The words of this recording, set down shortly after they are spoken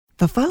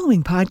The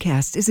following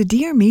podcast is a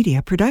Dear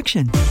Media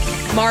production.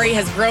 Mari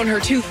has grown her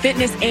 2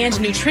 fitness and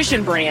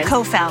nutrition brands.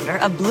 Co-founder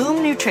of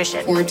Bloom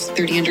Nutrition. Forbes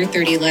 30 under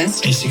 30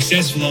 list. A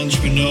successful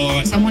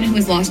entrepreneur. Someone who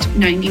has lost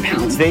 90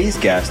 pounds. Today's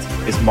guest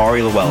is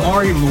Mari Llewellyn.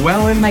 Mari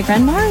Llewellyn. My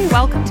friend Mari.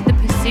 Welcome to the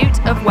pursuit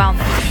of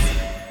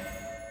wellness.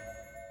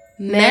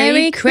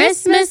 Merry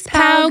Christmas,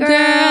 Pow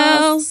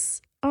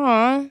Girls.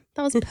 Aw,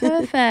 that was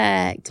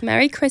perfect.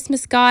 Merry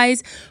Christmas,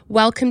 guys.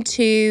 Welcome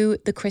to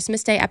the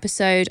Christmas Day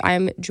episode.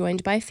 I'm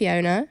joined by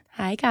Fiona.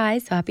 Hi,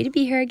 guys. So happy to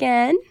be here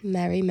again.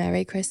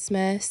 Merry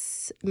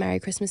Christmas. Merry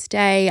Christmas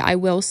Day. I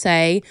will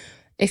say,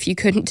 if you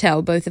couldn't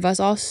tell, both of us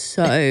are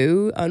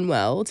so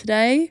unwell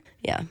today.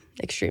 Yeah,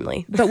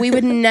 extremely. But we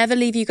would never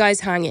leave you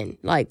guys hanging.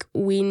 Like,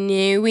 we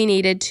knew we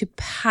needed to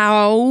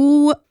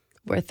power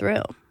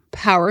through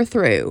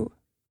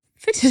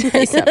for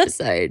today's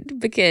episode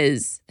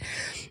because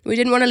we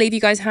didn't want to leave you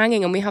guys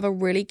hanging, and we have a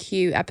really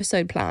cute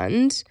episode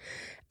planned.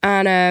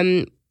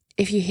 And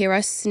if you hear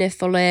us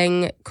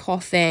sniffling,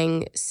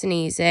 coughing,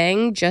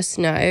 sneezing, just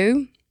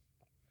know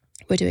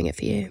we're doing it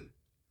for you.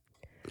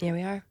 Here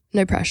we are.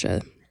 No pressure.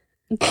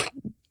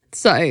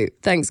 So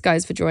thanks,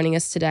 guys, for joining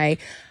us today.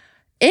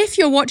 If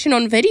you're watching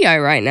on video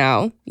right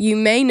now, you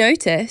may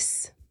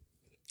notice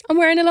I'm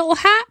wearing a little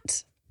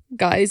hat.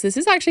 Guys, this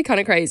is actually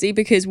kind of crazy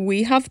because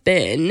we have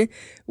been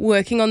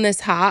working on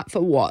this hat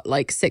for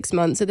like 6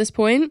 months at this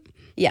point?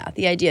 Yeah,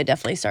 the idea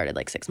definitely started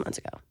like 6 months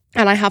ago.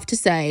 And I have to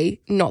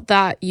say, not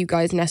that you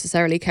guys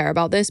necessarily care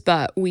about this,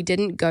 but we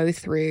didn't go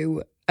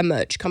through a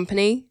merch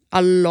company.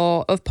 A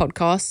lot of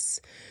podcasts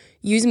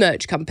use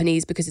merch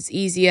companies because it's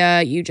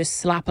easier. You just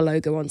slap a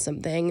logo on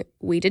something.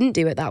 We didn't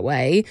do it that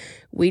way.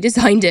 We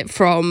designed it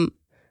from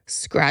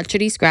scratch.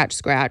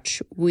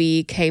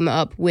 We came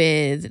up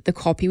with the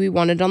copy we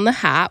wanted on the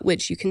hat,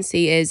 which you can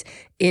see is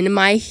 "In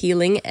My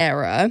Healing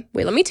Era."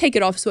 Wait, let me take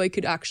it off so I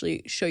could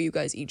actually show you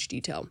guys each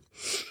detail.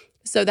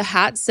 So the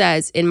hat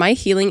says "In My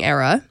Healing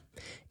Era"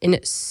 in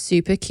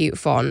super cute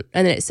font,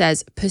 and then it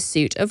says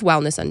 "Pursuit of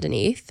Wellness"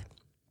 underneath.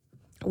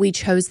 We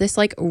chose this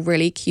like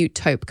really cute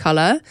taupe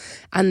color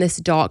and this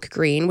dark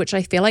green, which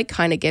I feel like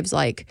kind of gives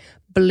like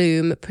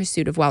Bloom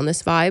Pursuit of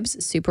Wellness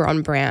vibes, super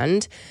on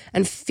brand.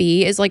 And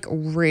Fee is like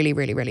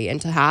really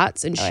into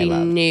hats, and she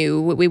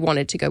knew we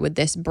wanted to go with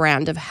this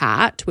brand of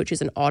hat, which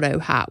is an Otto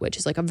hat, which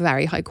is like a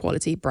very high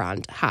quality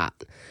brand hat.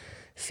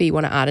 Fee,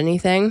 want to add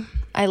anything?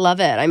 I love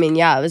it. I mean,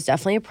 yeah, it was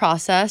definitely a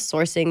process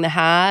sourcing the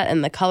hat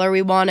and the color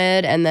we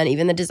wanted, and then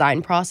even the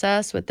design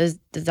process with the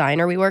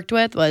designer we worked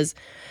with was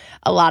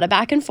a lot of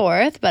back and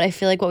forth, but I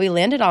feel like what we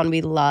landed on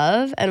we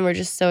love, and we're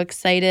just so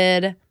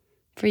excited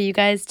for you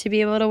guys to be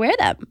able to wear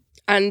them.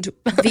 And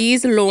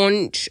these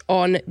launch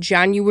on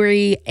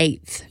January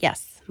 8th.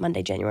 Yes,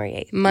 Monday, January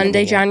 8th.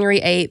 Monday,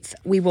 January 8th.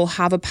 We will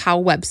have a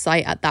POW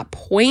website at that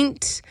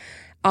point.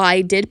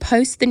 I did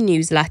post the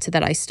newsletter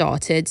that I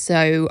started,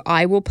 so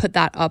I will put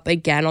that up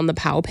again on the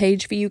POW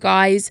page for you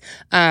guys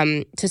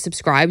to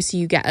subscribe so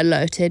you get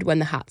alerted when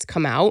the hats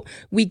come out.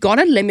 We got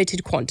a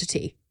limited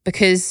quantity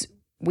because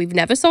we've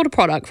never sold a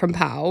product from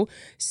POW,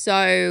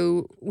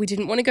 so we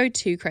didn't want to go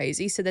too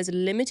crazy. So there's a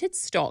limited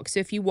stock.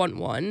 So if you want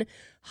one,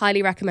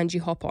 highly recommend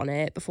you hop on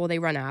it before they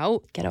run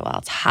out. Get it while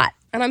it's hot.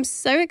 And I'm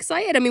so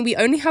excited. I mean, we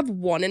only have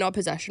one in our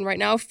possession right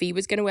now. Fee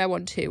was going to wear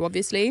one too,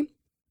 obviously.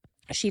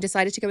 She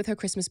decided to go with her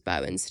Christmas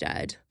bow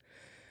instead,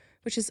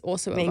 which is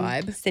also a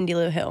vibe. Cindy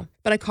Lou Who.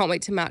 But I can't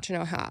wait to match in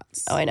our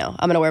hats. Oh, I know.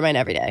 I'm going to wear mine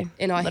every day.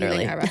 In our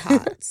Healing Era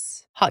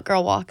hats. Hot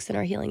girl walks in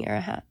our Healing Era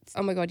hats.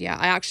 Oh my God, yeah.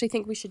 I actually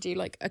think we should do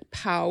like a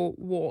POW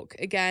walk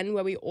again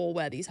where we all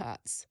wear these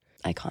hats.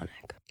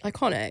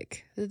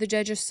 Iconic.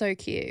 They're just so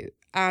cute.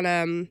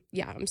 And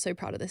yeah, I'm so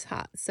proud of this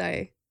hat.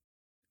 So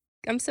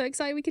I'm so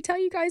excited we could tell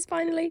you guys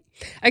finally.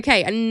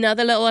 Okay,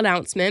 another little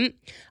announcement.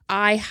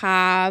 I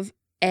have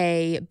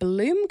a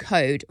Bloom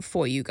code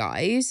for you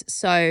guys.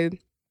 So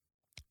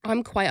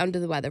I'm quite under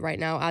the weather right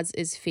now, as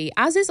is Fee,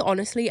 as is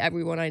honestly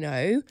everyone I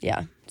know.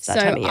 Yeah. So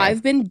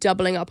I've been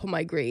doubling up on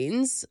my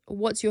greens.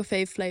 What's your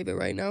fave flavor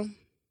right now?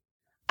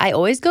 I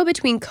always go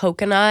between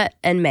coconut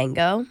and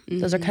mango.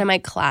 Those are kind of my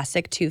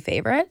classic 2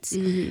 favorites.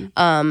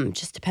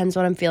 Just depends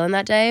what I'm feeling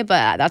that day,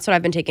 but that's what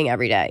I've been taking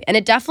every day. And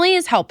it definitely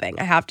is helping,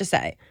 I have to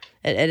say.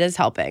 It is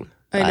helping.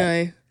 I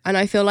know. And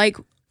I feel like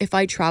if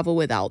I travel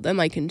without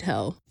them, I can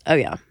tell. Oh,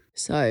 yeah.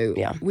 So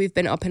we've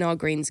been up in our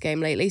greens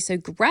game lately. So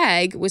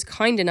Greg was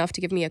kind enough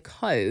to give me a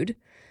code,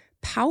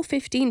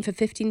 POW15 for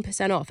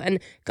 15% off. And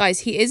guys,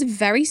 he is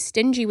very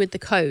stingy with the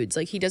codes.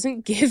 Like, he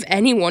doesn't give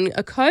anyone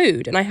a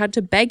code. And I had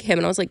to beg him.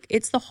 And I was like,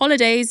 it's the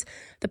holidays.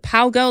 The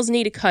POW girls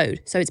need a code.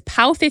 So it's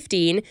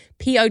POW15,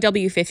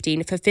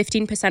 POW15 for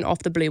 15% off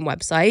the Bloom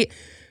website,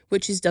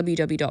 which is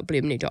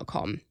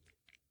www.bloomnu.com.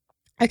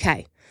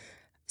 Okay.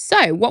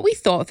 So what we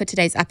thought for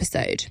today's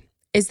episode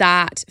is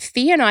that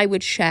Fee and I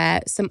would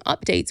share some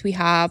updates we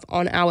have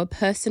on our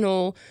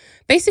personal,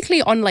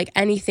 basically on like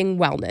anything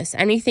wellness,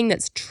 anything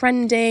that's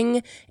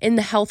trending in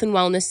the health and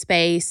wellness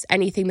space,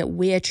 anything that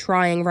we're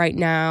trying right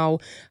now,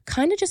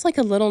 kind of just like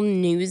a little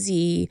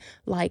newsy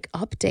like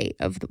update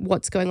of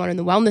what's going on in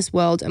the wellness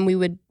world. And we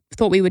would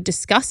thought we would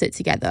discuss it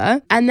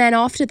together. And then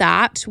after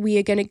that, we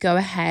are going to go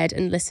ahead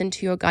and listen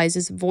to your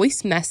guys'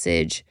 voice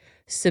message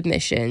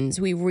submissions.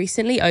 We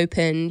recently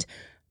opened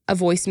a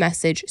voice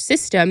message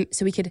system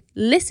so we could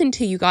listen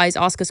to you guys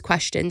ask us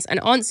questions and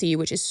answer you,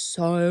 which is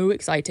so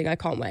exciting. I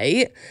can't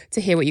wait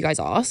to hear what you guys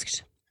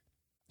asked.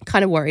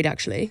 Kind of worried,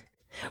 actually.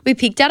 We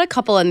peeked at a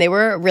couple and they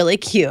were really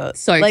cute.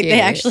 So like cute. They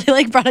actually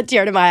like brought a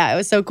tear to my eye. It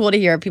was so cool to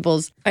hear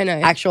people's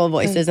actual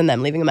voices and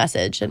them leaving a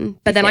message.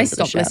 But then I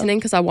stopped listening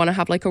because I want to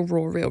have like a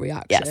raw, real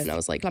reaction. Yes. And I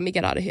was like, let me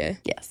get out of here.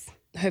 Yes.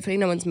 Hopefully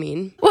no one's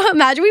mean. Well,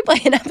 imagine we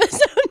play an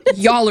episode.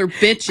 Y'all are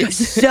bitches.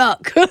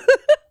 Suck.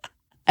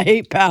 I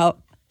hate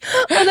pout.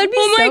 Oh, that'd be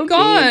Oh my so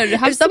God.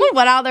 Mean. If someone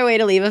went out their way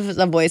to leave a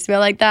voicemail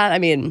like that, I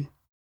mean,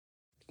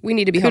 we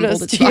need to be kudos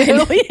humbled. It's to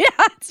fine. you.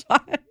 Yeah, it's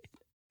fine.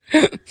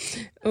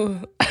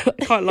 Oh, I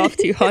can't laugh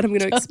too hard. I'm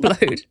going to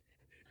explode.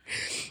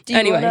 Do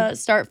you want to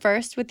start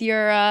first with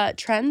your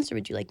trends, or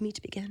would you like me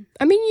to begin?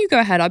 I mean, you go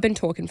ahead. I've been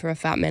talking for a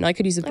fat minute. I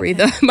could use a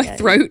breather. My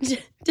throat.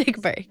 Take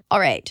a break. All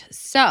right.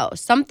 So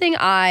something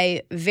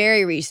I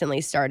very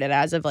recently started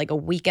as of like a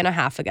week and a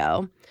half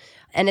ago,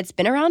 and it's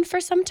been around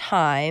for some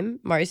time.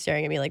 Mari's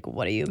staring at me like,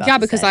 what are you about to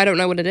because say? I don't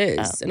know what it is.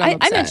 Oh. And I'm I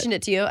upset. mentioned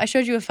it to you. I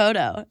showed you a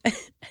photo.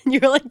 And you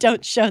were like,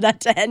 don't show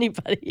that to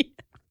anybody.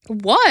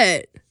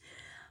 What?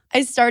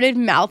 I started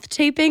mouth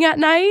taping at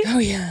night. Oh,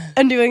 yeah.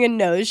 And doing a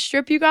nose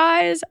strip, you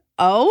guys.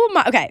 Oh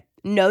my. Okay.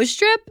 Nose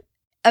strip,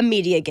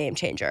 immediate game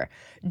changer.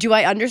 Do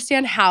I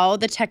understand how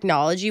the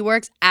technology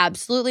works?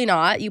 Absolutely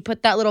not. You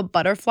put that little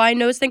butterfly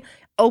nose thing,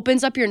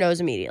 opens up your nose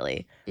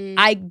immediately.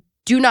 I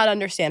do not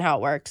understand how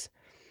it works.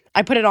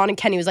 I put it on and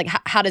Kenny was like,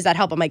 how does that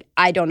help? I'm like,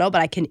 I don't know, but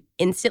I can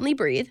instantly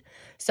breathe.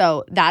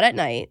 So that at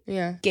night,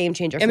 game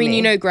changer for me. I mean,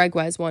 you know Greg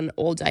wears one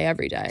all day,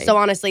 every day. So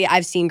honestly,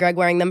 I've seen Greg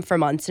wearing them for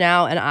months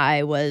now and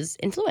I was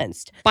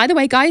influenced. By the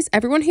way, guys,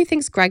 everyone who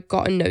thinks Greg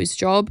got a nose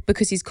job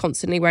because he's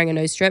constantly wearing a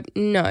nose strip,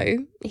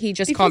 no, he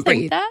just can't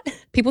breathe. That?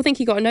 People think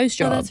he got a nose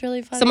job. Oh, that's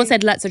really funny. Someone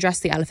said, let's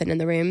address the elephant in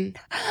the room.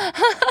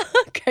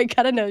 Greg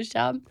got a nose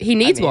job. He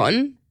needs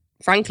one.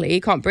 Frankly, he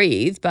can't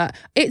breathe, but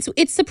it's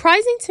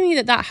surprising to me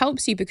that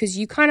helps you because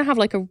you kind of have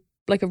like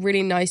a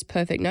really nice,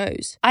 perfect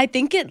nose. I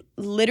think it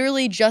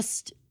literally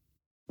just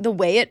the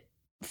way it,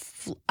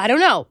 I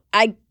don't know.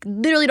 I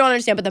literally don't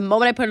understand, but the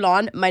moment I put it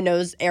on, my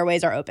nose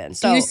airways are open.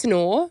 So do you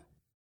snore?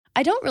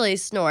 I don't really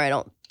snore, I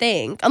don't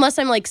think, unless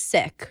I'm like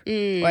sick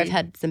or I've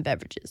had some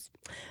beverages.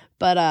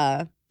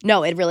 But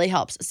no, it really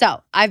helps.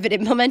 So I've been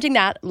implementing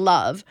that.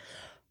 Love.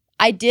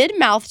 I did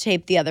mouth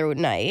tape the other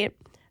night.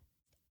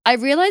 I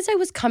realized I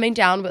was coming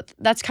down with,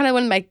 that's kind of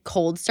when my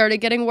cold started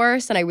getting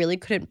worse and I really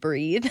couldn't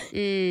breathe.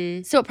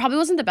 So it probably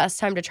wasn't the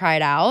best time to try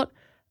it out,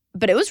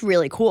 but it was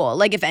really cool.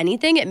 Like if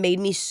anything, it made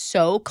me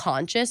so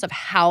conscious of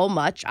how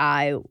much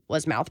I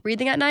was mouth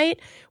breathing at night,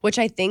 which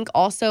I think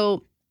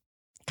also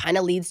kind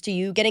of leads to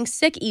you getting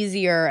sick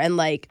easier and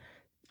like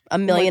a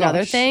million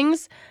other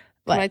things.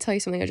 Can I tell you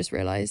something I just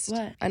realized?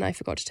 What? And I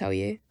forgot to tell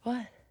you.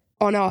 What?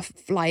 On our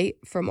flight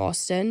from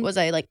Austin. Was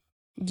I like?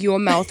 Your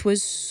mouth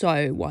was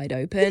so wide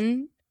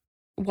open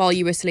while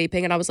you were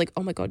sleeping. And I was like,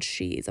 oh my God,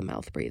 she is a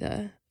mouth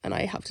breather. And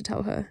I have to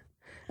tell her.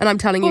 And I'm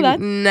telling you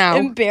now.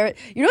 You know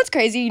what's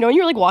crazy? You know when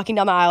you're like walking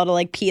down the aisle to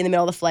like pee in the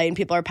middle of the flight and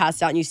people are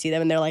passed out and you see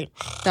them and they're like,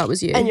 that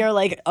was you. And you're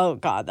like, oh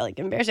God, that like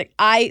embarrassing.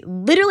 I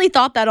literally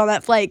thought that on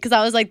that flight because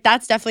I was like,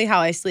 that's definitely how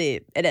I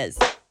sleep. It is.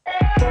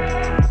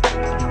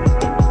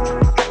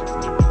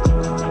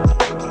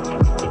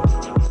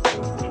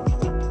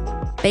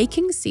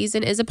 Baking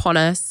season is upon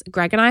us.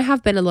 Greg and I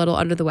have been a little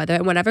under the weather,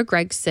 and whenever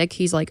Greg's sick,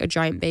 he's like a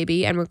giant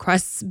baby and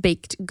requests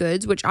baked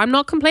goods, which I'm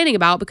not complaining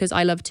about because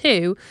I love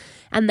too.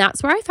 And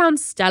that's where I found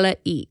Stella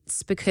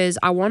Eats because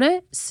I want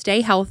to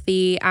stay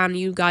healthy, and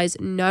you guys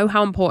know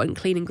how important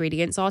clean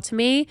ingredients are to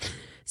me.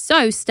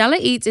 So Stella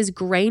Eats is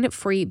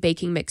grain-free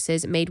baking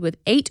mixes made with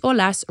 8 or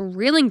less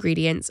real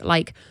ingredients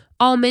like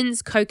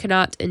almonds,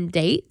 coconut, and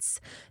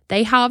dates.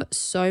 They have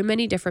so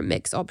many different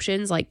mix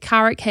options like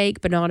carrot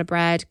cake, banana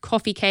bread,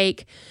 coffee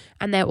cake,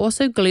 and they're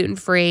also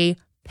gluten-free,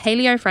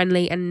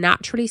 paleo-friendly, and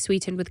naturally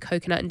sweetened with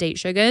coconut and date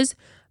sugars.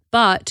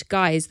 But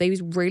guys, they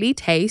really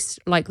taste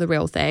like the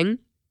real thing.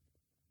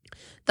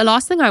 The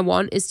last thing I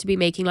want is to be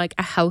making like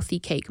a healthy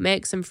cake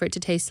mix and for it to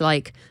taste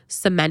like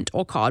cement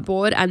or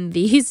cardboard. And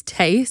these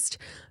taste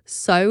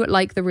so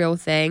like the real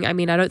thing. I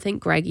mean, I don't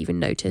think Greg even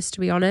noticed,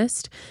 to be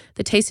honest.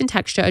 The taste and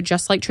texture are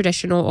just like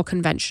traditional or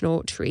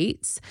conventional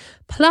treats.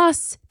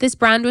 Plus, this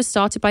brand was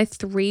started by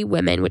 3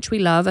 women, which we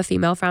love, a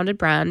female-founded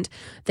brand.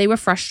 They were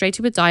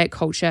frustrated with diet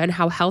culture and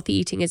how healthy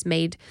eating is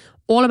made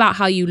all about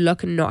how you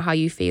look and not how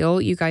you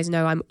feel. You guys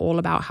know I'm all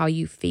about how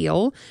you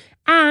feel.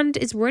 And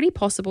it's really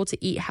possible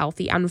to eat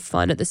healthy and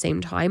fun at the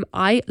same time.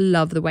 I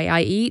love the way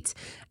I eat,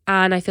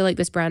 and I feel like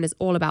this brand is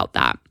all about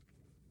that.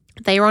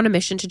 They are on a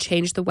mission to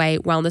change the way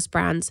wellness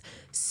brands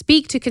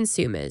speak to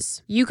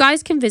consumers. You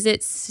guys can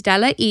visit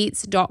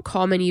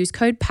stellaeats.com and use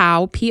code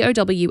POW,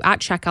 P-O-W, at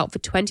checkout for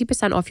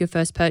 20% off your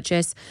first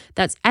purchase.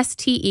 That's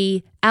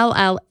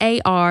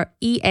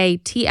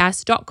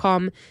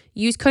STELLAREATS.com.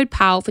 Use code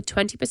POW for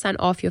 20%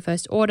 off your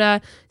first order.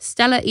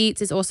 Stella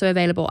Eats is also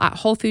available at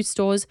Whole Foods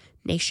stores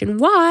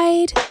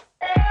nationwide.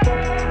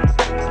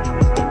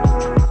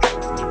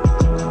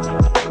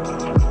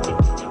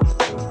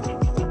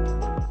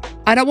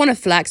 I don't want to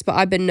flex, but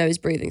I've been nose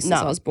breathing since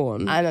I was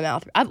born.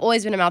 I've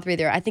always been a mouth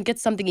breather. I think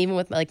it's something even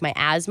with my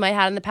asthma I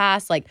had in the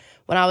past. Like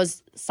when I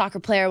was a soccer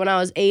player, when I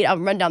was 8, I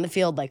would run down the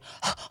field like,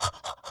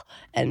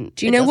 and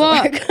do you know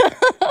what?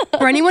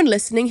 For anyone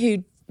listening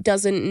who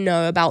doesn't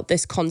know about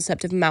this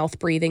concept of mouth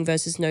breathing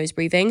versus nose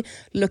breathing,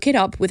 look it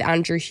up with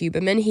Andrew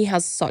Huberman. He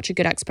has such a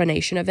good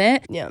explanation of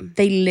it. Yeah.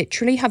 They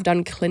literally have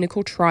done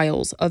clinical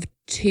trials of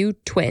 2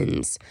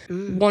 twins,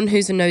 one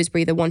who's a nose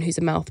breather, one who's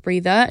a mouth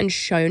breather, and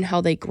shown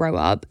how they grow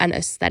up and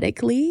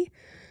aesthetically.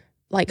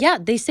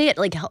 They say it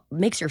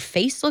makes your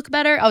face look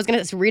better. I was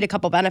going to read a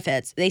couple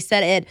benefits. They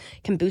said it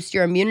can boost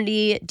your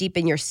immunity,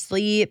 deepen your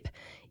sleep,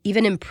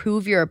 even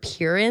improve your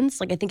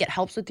appearance. I think it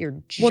helps with your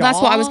jaw. Well,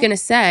 that's what I was going to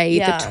say.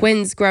 Yeah. The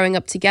twins growing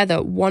up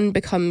together, one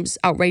becomes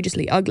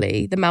outrageously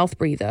ugly, the mouth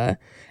breather,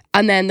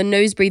 and then the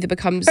nose breather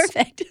becomes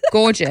perfect,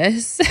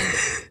 gorgeous.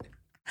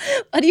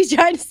 What are you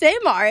trying to say,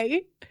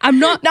 Mari? I'm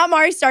not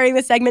Mari starting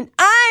the segment.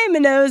 I'm a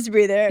nose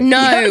breather.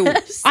 No,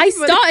 I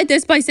started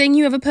this by saying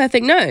you have a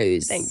perfect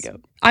nose. Thank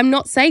you. I'm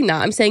not saying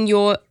that. I'm saying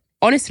you're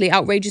honestly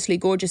outrageously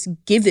gorgeous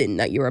given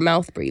that you're a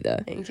mouth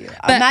breather. Thank you.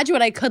 Imagine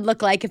what I could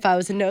look like if I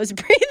was a nose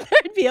breather.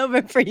 It'd be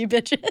over for you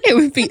bitches. It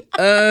would be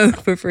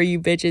over for you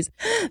bitches.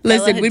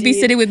 Listen, we'd be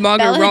sitting with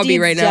Margot Bella Robbie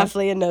Hadid's right now.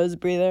 Definitely a nose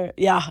breather.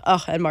 Yeah.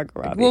 Oh, and Margot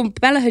Robbie. Well,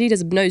 Bella Hadid does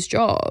a nose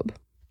job.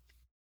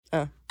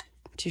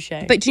 Touche.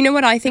 But do you know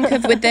what I think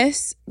of with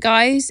this,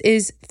 guys?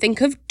 Is think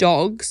of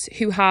dogs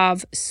who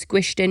have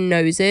squished in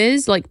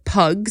noses, like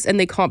pugs, and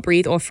they can't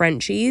breathe, or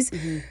Frenchies.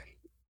 Mm-hmm.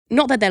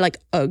 Not that they're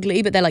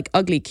ugly, but they're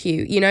ugly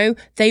cute, you know?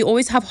 They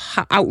always have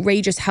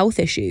outrageous health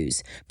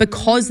issues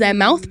because they're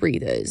mouth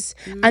breathers.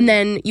 And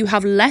then you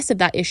have less of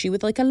that issue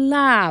with a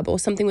lab or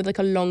something with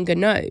a longer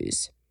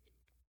nose.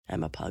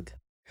 I'm a pug.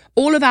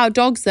 All of our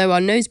dogs, though,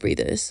 are nose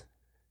breathers.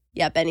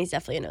 Yeah, Benny's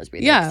definitely a nose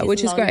breather. Yeah,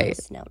 which is great.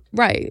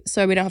 Right.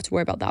 So we don't have to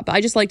worry about that. But I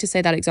just like to say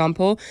that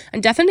example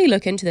and definitely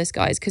look into this,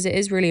 guys, because it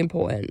is really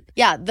important.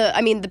 Yeah,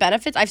 the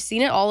benefits, I've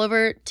seen it all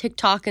over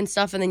TikTok and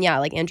stuff. And then,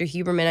 Andrew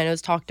Huberman, I know,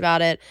 has talked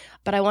about it.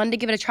 But I wanted to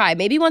give it a try.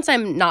 Maybe once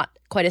I'm not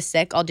quite as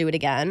sick, I'll do it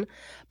again.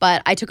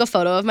 But I took a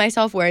photo of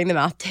myself wearing the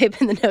mouth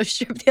tape and the nose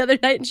strip the other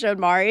night and showed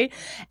Mari.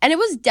 And it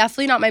was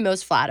definitely not my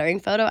most flattering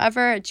photo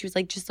ever. And she was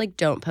like, just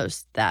don't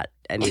post that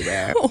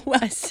anywhere.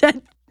 I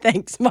said,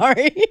 thanks,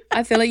 Mari.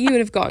 I feel like you would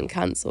have gotten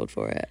cancelled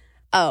for it.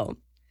 Oh.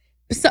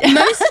 So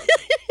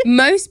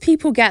most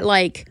people get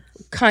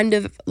kind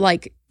of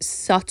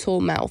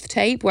subtle mouth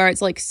tape where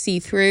it's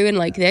see-through and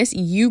this.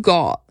 You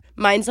got.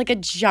 Mine's a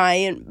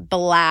giant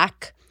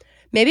black.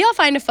 Maybe I'll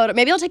find a photo.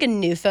 Maybe I'll take a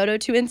new photo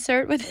to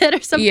insert with it or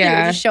something.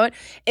 Yeah. Or just show it.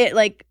 It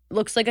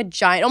looks like a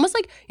giant, almost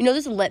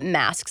those lip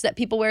masks that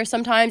people wear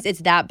sometimes. It's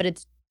that, but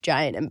it's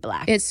giant and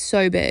black. It's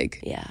so big.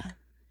 Yeah.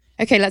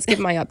 Okay, let's give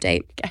my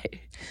update.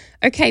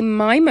 Okay,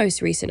 my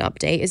most recent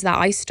update is that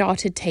I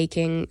started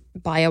taking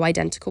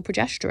bioidentical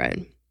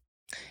progesterone.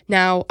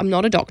 Now, I'm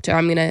not a doctor.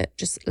 I'm going to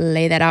just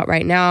lay that out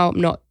right now. I'm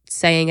not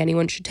saying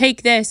anyone should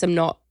take this. I'm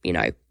not,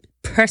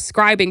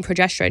 prescribing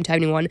progesterone to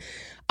anyone.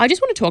 I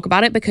just want to talk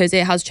about it because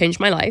it has changed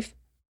my life.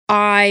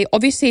 I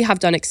obviously have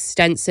done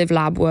extensive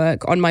lab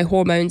work on my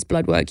hormones,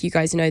 blood work. You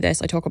guys know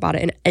this. I talk about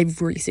it in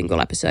every single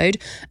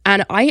episode.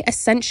 And I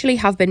essentially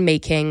have been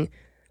making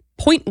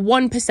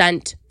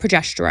 0.1%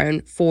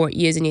 progesterone for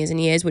years and years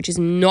and years, which is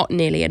not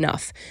nearly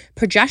enough.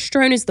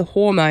 Progesterone is the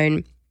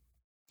hormone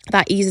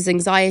that eases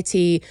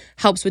anxiety,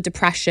 helps with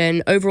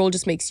depression, overall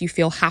just makes you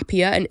feel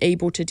happier and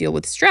able to deal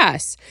with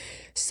stress.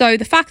 So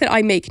the fact that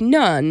I make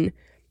none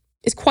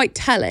is quite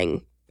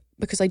telling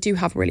because I do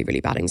have really,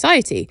 really bad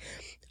anxiety.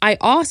 I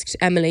asked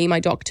Emily, my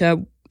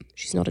doctor,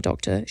 she's not a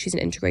doctor, she's an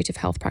integrative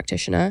health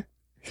practitioner.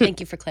 Thank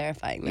you for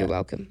clarifying that. You're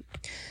welcome.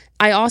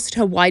 I asked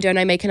her, why don't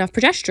I make enough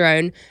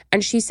progesterone?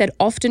 And she said,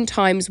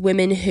 oftentimes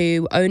women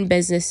who own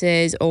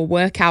businesses or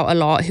work out a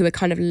lot, who are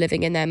kind of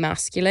living in their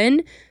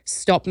masculine,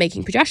 stop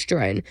making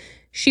progesterone.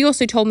 She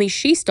also told me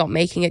she stopped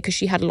making it because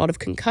she had a lot of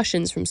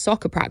concussions from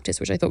soccer practice,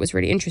 which I thought was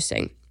really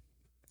interesting.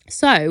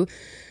 So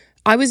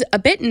I was a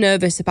bit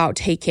nervous about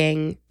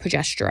taking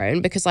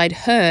progesterone because I'd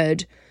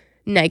heard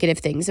negative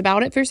things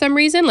about it for some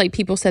reason.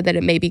 People said that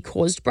it maybe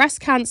caused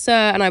breast cancer,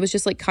 and I was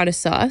just kind of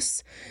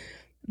sus.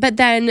 But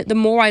then the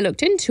more I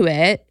looked into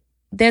it,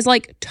 there's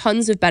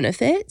tons of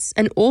benefits.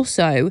 And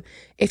also,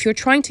 if you're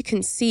trying to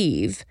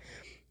conceive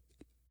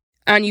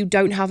and you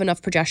don't have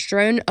enough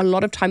progesterone, a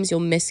lot of times you'll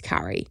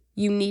miscarry.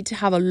 You need to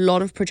have a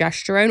lot of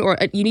progesterone, or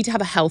you need to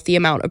have a healthy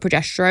amount of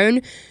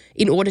progesterone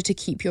in order to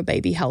keep your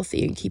baby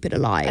healthy and keep it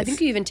alive. I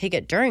think you even take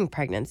it during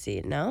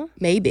pregnancy, no?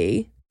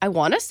 Maybe. I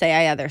want to say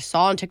I either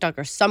saw on TikTok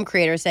or some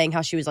creator saying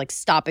how she was like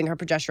stopping her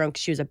progesterone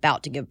because she was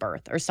about to give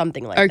birth or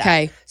something like that.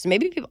 Okay. So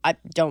maybe people, I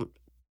don't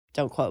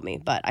quote me,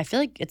 but I feel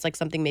like it's like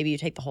something maybe you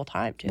take the whole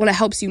time too. Well, it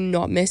helps you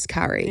not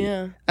miscarry,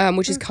 Yeah.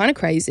 which is kind of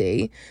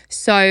crazy.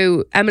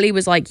 So Emily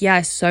was like,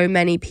 yeah, so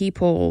many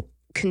people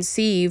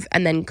conceive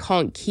and then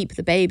can't keep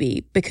the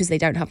baby because they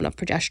don't have enough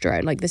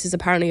progesterone. Like this is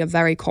apparently a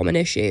very common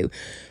issue.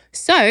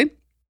 So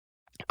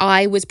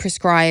I was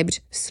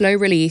prescribed slow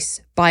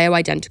release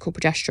bioidentical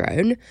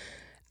progesterone.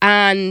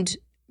 And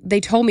they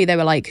told me, they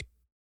were like,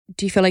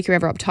 do you feel like you're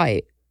ever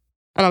uptight?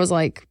 And I was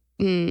like,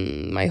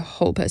 my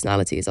whole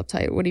personality is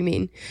uptight. What do you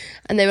mean?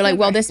 And they were like,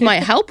 well, this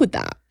might help with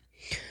that.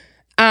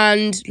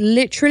 And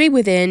literally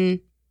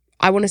within,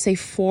 I want to say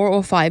 4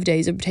 or 5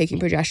 days of taking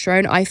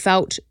progesterone, I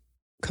felt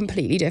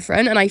completely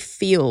different and I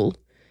feel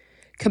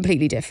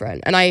completely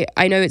different. And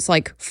I know it's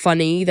like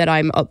funny that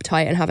I'm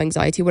uptight and have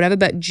anxiety, whatever,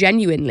 but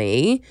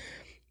genuinely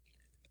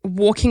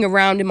walking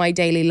around in my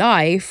daily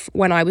life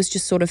when I was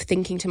just sort of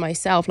thinking to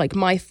myself, like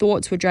my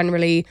thoughts were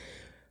generally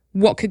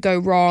what could go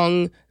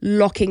wrong,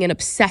 locking and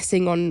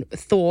obsessing on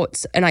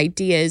thoughts and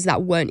ideas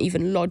that weren't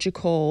even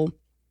logical.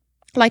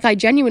 Like I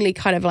genuinely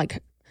kind of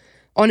like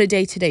on a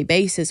day-to-day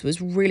basis was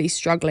really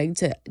struggling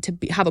to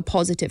have a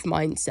positive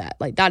mindset.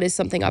 Like that is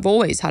something I've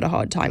always had a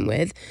hard time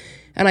with.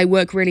 And I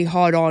work really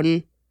hard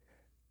on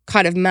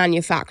kind of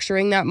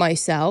manufacturing that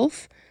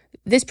myself.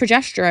 This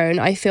progesterone,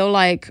 I feel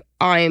like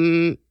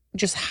I'm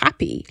just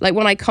happy. Like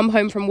when I come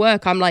home from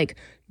work, I'm like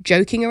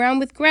joking around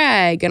with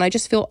Greg and I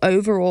just feel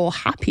overall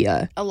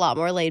happier. A lot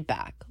more laid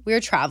back. We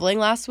were traveling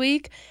last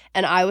week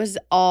and I was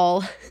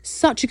all...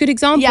 Such a good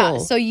example. Yeah,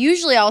 so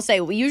usually I'll say,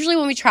 usually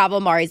when we travel,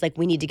 Mari's like,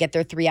 we need to get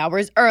there 3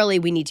 hours early.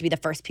 We need to be the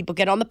first people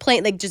get on the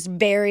plane. Like just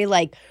very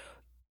like,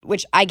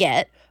 which I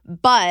get.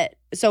 But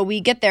so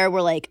we get there,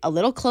 we're like a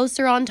little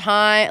closer on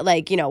time.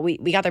 Like, you know, we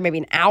got there maybe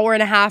an hour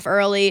and a half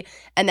early.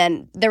 And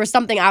then there was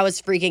something I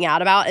was freaking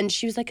out about. And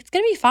she was like, it's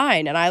going to be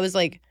fine. And I was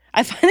like,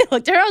 I finally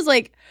looked at her. I was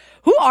like,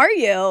 who are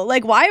you?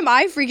 Like, why am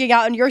I freaking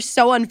out? And you're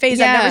so unfazed.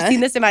 Yeah. I've never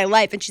seen this in my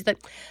life. And she's like,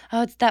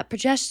 oh, it's that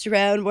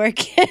progesterone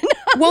working.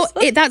 Well,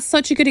 that's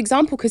such a good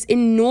example because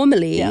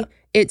normally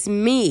it's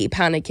me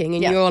panicking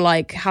and you're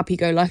like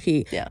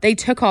happy-go-lucky. Yeah. They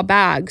took our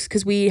bags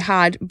because we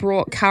had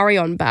brought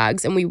carry-on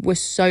bags and we were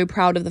so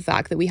proud of the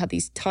fact that we had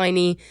these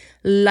tiny,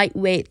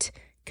 lightweight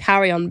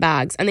carry-on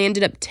bags and they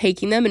ended up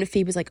taking them and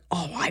Phoebe was like,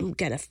 oh, I'm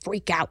gonna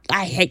freak out.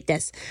 I hate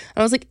this.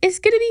 And I was like, it's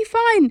gonna be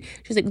fine.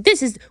 She was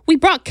like, we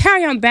brought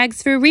carry-on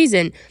bags for a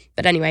reason.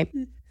 But anyway,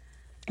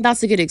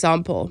 that's a good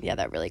example. Yeah,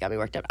 that really got me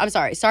worked up. I'm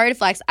sorry to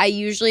flex. I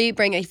usually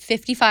bring a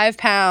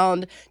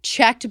 55-pound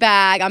checked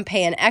bag. I'm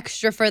paying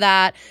extra for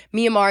that.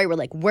 Me and Mari were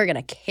like, we're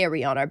going to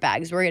carry on our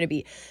bags. We're going to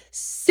be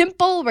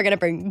simple. We're going to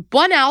bring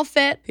one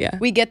outfit. Yeah.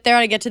 We get there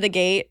and I get to the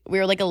gate. We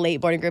were like a late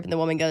boarding group and the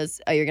woman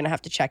goes, oh, you're going to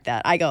have to check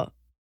that. I go,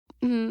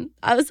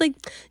 I was like,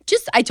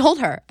 I told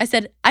her, I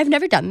said, I've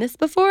never done this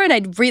before and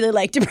I'd really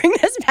like to bring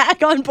this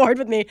bag on board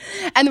with me.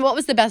 And what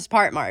was the best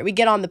part, Mari? We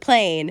get on the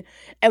plane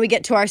and we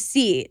get to our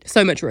seat.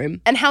 So much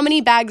room. And how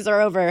many bags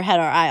are overhead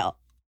our aisle?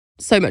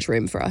 So much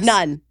room for us.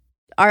 None.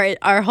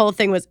 Our whole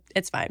thing was,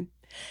 it's fine.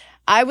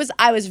 I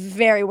was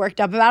very worked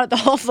up about it the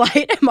whole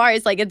flight. And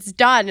Mari's like, it's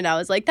done. And I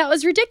was like, that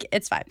was ridiculous.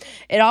 It's fine.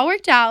 It all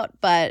worked out,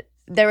 but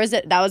that was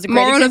a great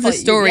moral example. of the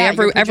story.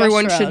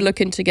 Everyone should progesterone. look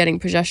into getting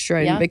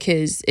progesterone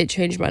because it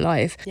changed my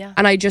life. Yeah.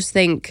 And I just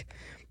think,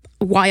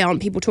 why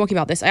aren't people talking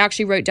about this? I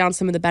actually wrote down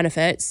some of the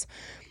benefits.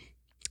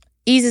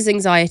 Eases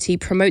anxiety,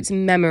 promotes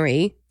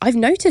memory. I've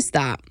noticed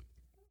that.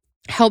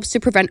 Helps to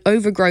prevent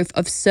overgrowth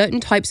of certain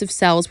types of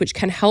cells, which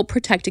can help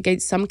protect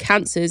against some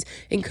cancers,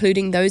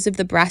 including those of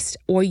the breast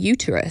or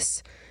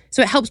uterus.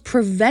 So it helps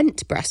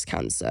prevent breast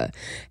cancer,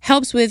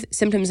 helps with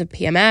symptoms of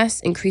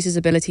PMS, increases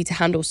ability to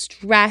handle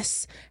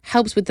stress,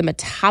 helps with the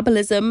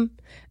metabolism,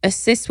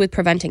 assists with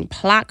preventing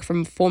plaque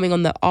from forming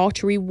on the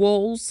artery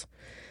walls,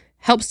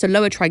 helps to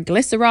lower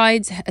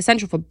triglycerides,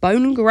 essential for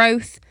bone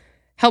growth,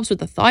 helps with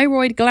the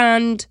thyroid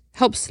gland,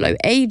 helps slow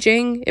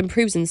aging,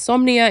 improves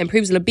insomnia,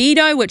 improves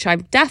libido, which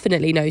I've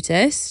definitely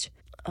noticed.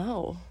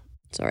 Oh,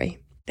 sorry.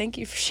 Thank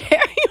you for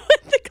sharing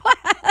with the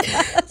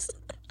class.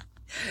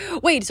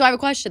 Wait, so I have a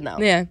question though.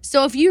 Yeah.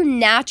 So if you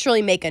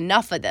naturally make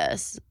enough of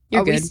this,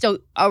 You're are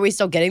good. we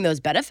still getting those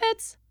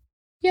benefits?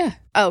 Yeah.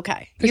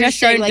 Okay. Progesterone You're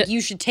saying like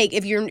you should take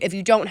if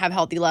you don't have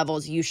healthy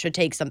levels, you should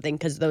take something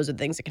because those are the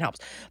things that can help.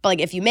 But like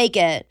if you make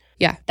it,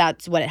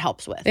 that's what it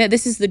helps with. Yeah,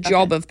 this is the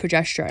job of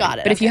progesterone. Got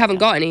it. But if you haven't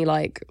got any,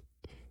 like,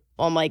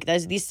 well, I'm like,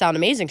 these sound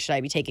amazing. Should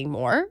I be taking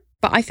more?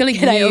 But I feel like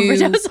Can I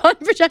overdose on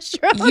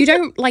progesterone? You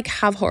don't like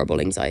have horrible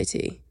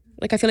anxiety.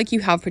 Like I feel like you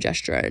have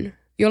progesterone.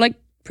 You're like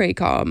pretty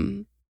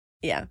calm.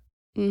 Yeah.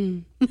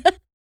 I've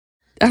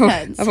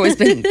always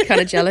been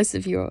kind of jealous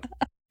of your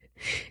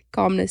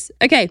calmness.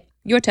 Okay,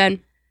 your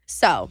turn.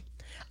 So,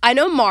 I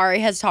know Mari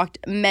has talked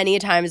many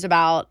times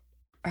about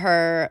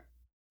her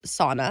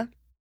sauna.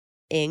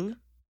 I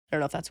don't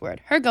know if that's a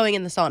word. Her going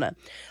in the sauna.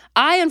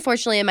 I,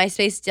 unfortunately, in my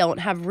space don't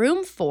have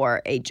room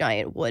for a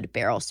giant wood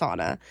barrel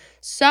sauna.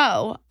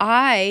 So,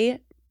 I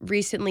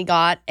recently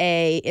got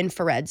a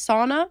infrared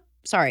sauna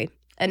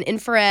an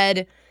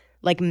infrared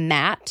like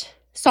mat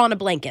sauna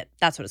blanket.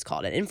 That's what it's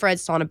called, an infrared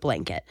sauna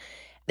blanket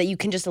that you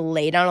can just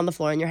lay down on the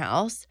floor in your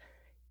house.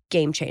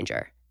 Game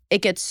changer.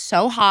 It gets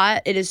so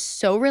hot. It is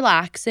so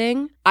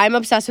relaxing. I'm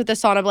obsessed with the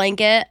sauna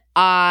blanket.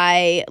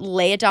 I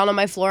lay it down on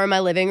my floor in my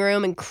living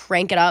room and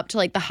crank it up to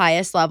like the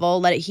highest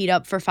level, let it heat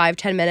up for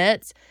 5-10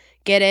 minutes,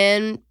 get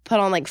in, put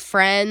on like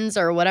Friends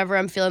or whatever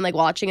I'm feeling like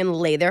watching and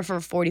lay there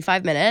for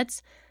 45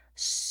 minutes,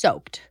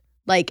 soaked.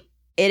 Like,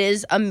 it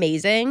is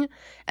amazing.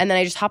 And then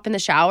I just hop in the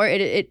shower.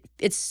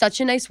 It's such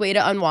a nice way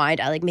to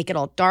unwind. I like make it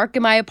all dark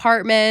in my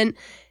apartment.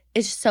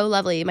 It's so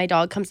lovely. My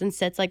dog comes and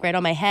sits like right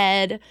on my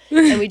head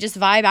and we just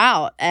vibe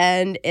out,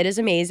 and it is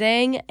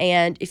amazing.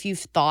 And if you've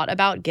thought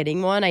about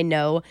getting one, I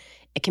know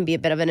it can be a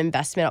bit of an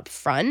investment up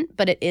front,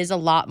 but it is a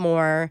lot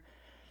more,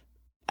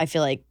 I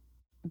feel like,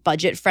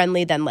 budget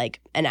friendly than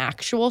like an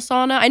actual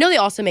sauna. I know they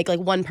also make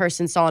like one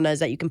person saunas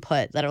that you can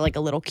put that are like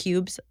a little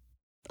cube,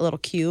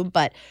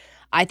 but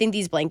I think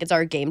these blankets are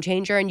a game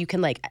changer, and you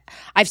can like,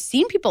 I've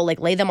seen people like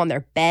lay them on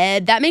their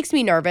bed. That makes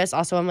me nervous.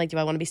 Also, I'm like, do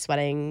I want to be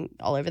sweating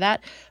all over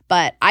that?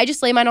 But I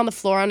just lay mine on the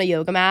floor on a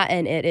yoga mat,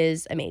 and it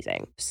is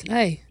amazing.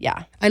 Slay.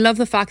 Yeah. I love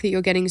the fact that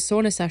you're getting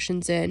sauna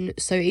sessions in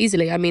so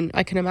easily. I mean,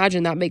 I can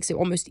imagine that makes it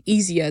almost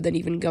easier than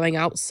even going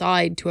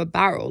outside to a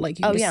barrel. Like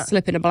you can just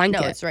slip in a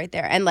blanket. No, it's right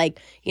there. And like,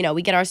 you know,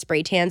 we get our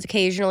spray tans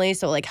occasionally,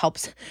 so it like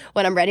helps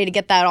when I'm ready to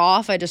get that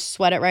off. I just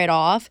sweat it right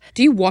off.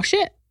 Do you wash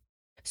it?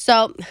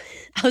 So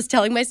I was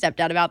telling my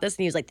stepdad about this,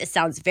 and he was like, this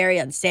sounds very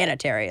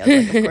unsanitary. I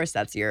was like, of course,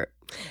 that's your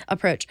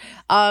approach.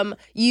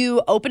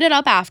 You open it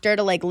up after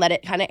to like let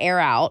it kind of air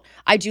out.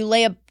 I do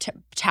lay a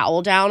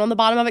towel down on the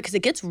bottom of it because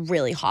it gets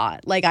really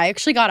hot. Like, I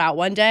actually got out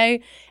one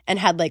day and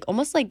had like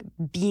almost like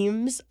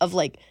beams of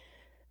like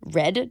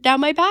red down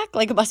my back.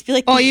 Like, it must be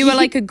like, oh, you were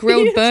like a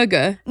grilled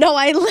burger. No,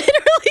 I literally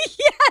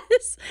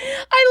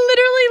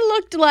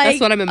looked like that's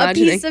what I'm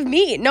imagining. A piece of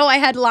meat. No, I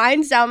had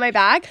lines down my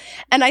back,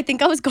 and I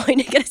think I was going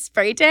to get a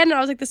spray tan, and I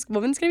was like, this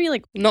woman's gonna be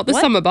like, not the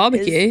summer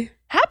barbecue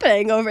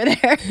happening over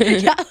there.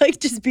 Yeah, like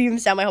just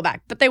beams down my whole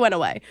back, but they went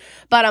away.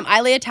 But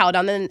I lay a towel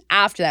down, and then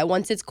after that,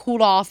 once it's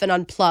cooled off and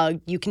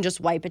unplugged, you can just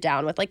wipe it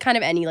down with like kind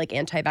of any like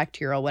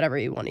antibacterial, whatever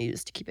you want to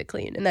use to keep it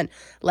clean, and then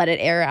let it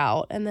air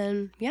out, and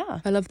then yeah.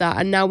 I love that.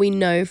 And now we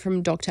know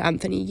from Dr.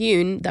 Anthony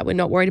Yoon that we're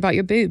not worried about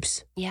your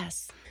boobs.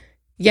 Yes.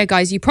 Yeah,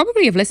 guys, you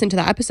probably have listened to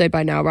that episode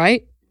by now,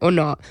 right? Or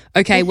not?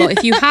 Okay, well,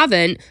 if you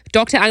haven't,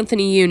 Dr.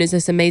 Anthony Yoon is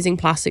this amazing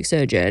plastic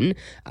surgeon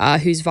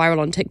who's viral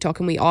on TikTok,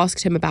 and we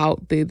asked him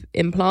about boob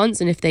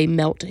implants and if they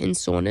melt in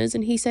saunas,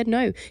 and he said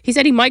no. He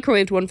said he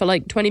microwaved one for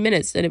like 20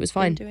 minutes and it was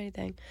fine. Didn't do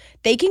anything.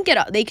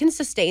 They can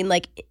sustain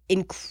like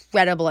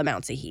incredible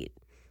amounts of heat.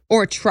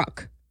 Or a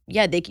truck.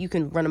 Yeah, you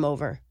can run them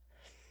over.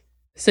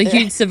 So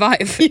you'd survive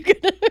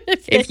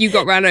if you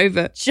got ran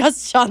over.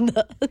 Just on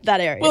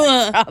that area.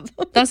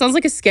 That sounds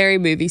like a scary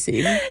movie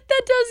scene. That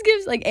does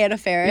give like Anna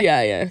Faris.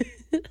 Yeah.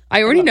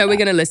 I already know we're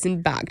going to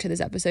listen back to this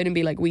episode and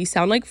be like, we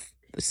sound like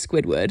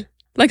Squidward.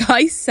 Like,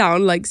 I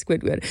sound like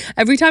Squidward.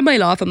 Every time I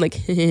laugh, I'm like,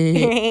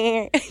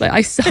 like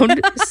I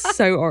sound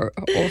so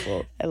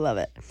awful. I love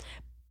it.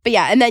 But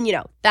yeah, and then, you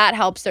know, that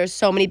helps. There's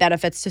so many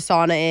benefits to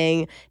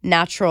saunaing,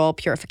 natural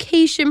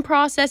purification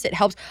process. It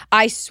helps.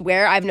 I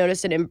swear I've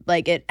noticed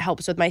it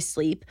helps with my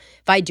sleep.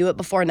 If I do it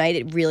before night,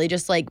 it really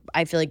just like,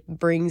 I feel like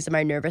brings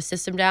my nervous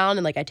system down.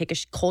 And like I take a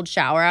cold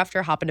shower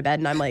after, hop into bed,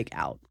 and I'm like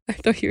out. I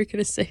thought you were going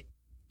to say.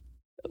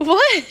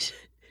 What?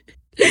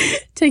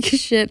 Take a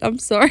shit. I'm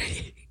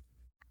sorry.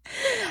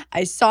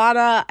 I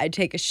sauna, I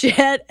take a shit,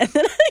 and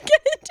then I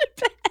get into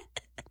bed.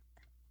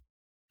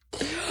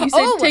 You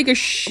said take a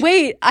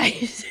Wait,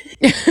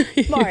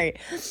 Mari.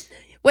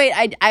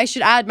 Wait, I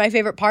should add my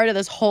favorite part of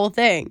this whole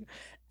thing.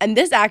 And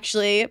this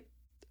actually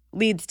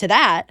leads to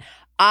that.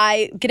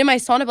 I get in my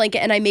sauna blanket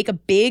and I make a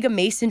big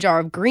mason jar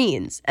of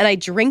greens and I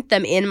drink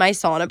them in my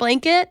sauna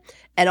blanket.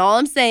 And all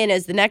I'm saying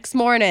is the next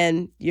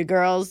morning, you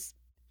girls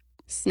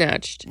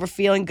snatched. We're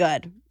feeling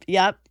good.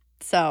 Yep.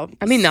 So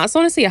I mean, that's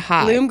honestly a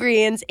high. Bloom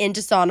greens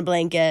into sauna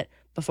blanket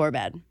before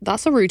bed.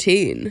 That's a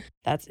routine.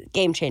 That's a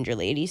game changer,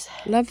 ladies.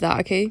 Love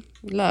that. Okay.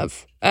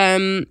 Love.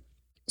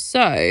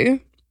 So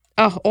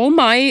all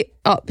my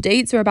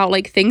updates are about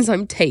like things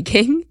I'm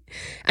taking.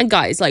 And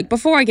guys, like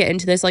before I get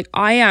into this, like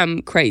I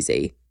am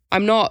crazy.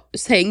 I'm not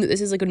saying that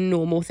this is like a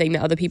normal thing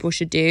that other people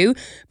should do,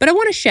 but I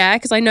want to share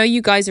because I know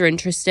you guys are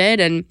interested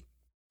and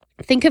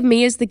think of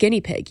me as the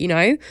guinea pig, you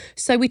know?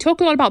 So we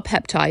talk a lot about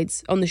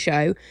peptides on the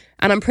show,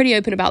 and I'm pretty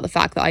open about the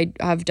fact that I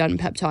have done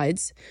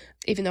peptides,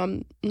 even though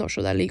I'm not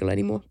sure they're legal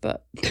anymore,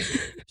 but...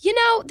 You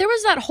know, there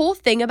was that whole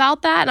thing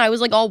about that, and I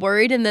was like all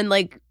worried, and then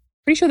like...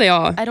 Pretty sure they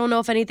are. I don't know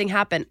if anything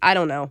happened. I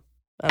don't know.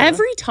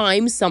 Every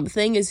time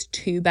something is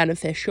too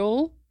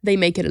beneficial, they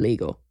make it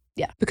illegal.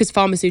 Yeah. Because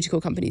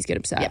pharmaceutical companies get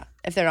upset. Yeah.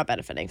 If they're not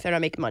benefiting, if they're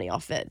not making money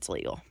off it, it's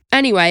illegal.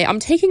 Anyway, I'm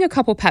taking a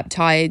couple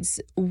peptides,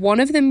 one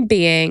of them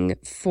being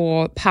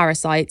for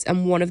parasites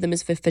and one of them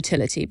is for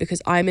fertility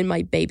because I'm in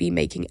my baby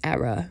making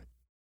era.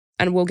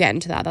 And we'll get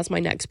into that. That's my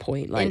next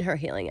point. Like, in her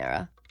healing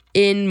era.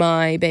 In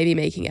my baby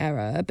making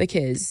era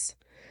because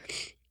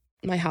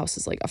my house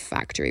is like a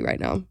factory right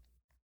now.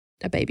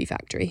 a baby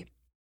factory.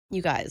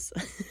 You guys.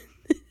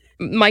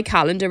 My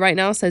calendar right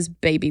now says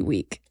baby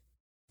week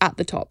at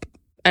the top,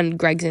 and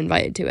Greg's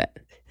invited to it.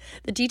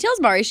 The details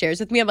Mari shares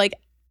with me, I'm like,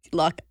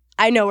 look,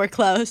 I know we're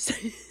close.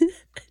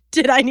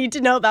 Did I need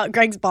to know about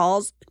Greg's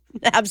balls?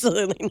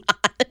 Absolutely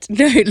not.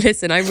 No,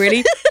 listen, I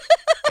really...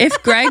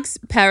 If Greg's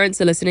parents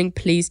are listening,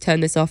 please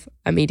turn this off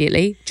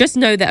immediately. Just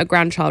know that a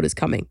grandchild is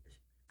coming.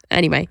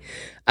 Anyway,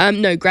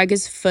 no, Greg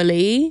is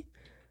fully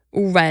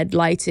red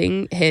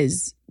lighting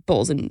his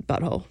balls and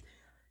butthole.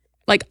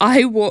 Like,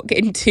 I walk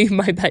into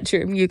my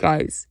bedroom, you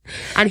guys,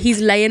 and he's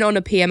laying on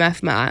a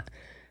PMF mat,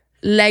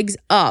 legs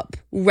up,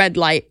 red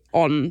light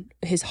on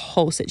his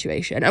whole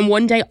situation. And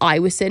one day I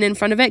was sitting in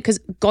front of it because,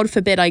 God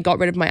forbid, I got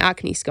rid of my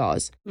acne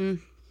scars.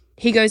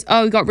 He goes,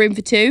 oh, we got room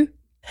for two?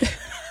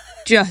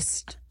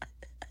 Just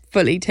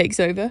fully takes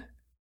over.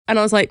 And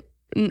I was like,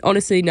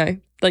 honestly, no.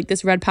 Like,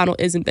 this red panel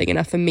isn't big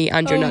enough for me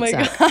and your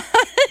nutsack. Oh my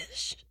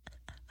gosh.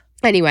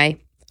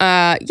 Anyway,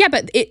 yeah,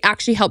 but it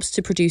actually helps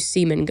to produce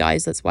semen,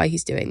 guys. That's why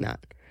he's doing that.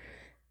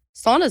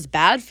 Sauna's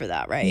bad for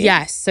that, right?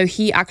 Yes. So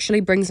he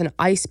actually brings an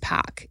ice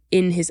pack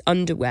in his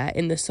underwear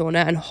in the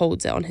sauna and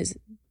holds it on his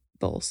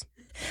balls.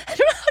 I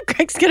don't know how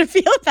Greg's going to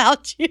feel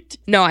about you.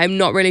 No, I'm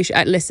not really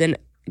sure. Listen,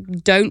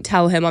 don't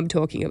tell him I'm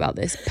talking about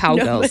this. Pal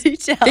girls.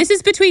 Tell. This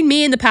is between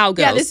me and the pal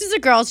girls. Yeah, this is a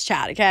girls'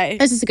 chat, okay?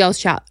 This is a girls'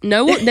 chat.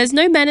 No, there's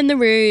no men in the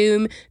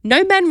room.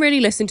 No men really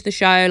listen to the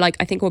show. Like,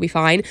 I think we'll be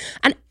fine.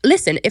 And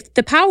listen, if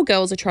the pal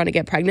girls are trying to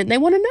get pregnant, they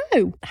want to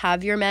know.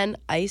 Have your men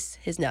ice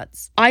his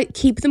nuts. I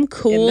keep them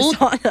cool. In the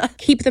sauna.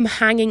 Keep them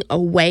hanging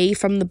away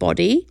from the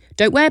body.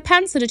 Don't wear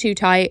pants that are too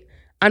tight.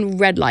 And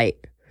red light.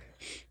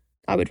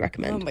 I would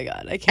recommend. Oh my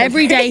God, I can't.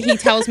 Every day he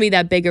tells me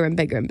they're bigger and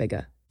bigger and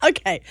bigger.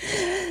 Okay.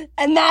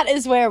 And that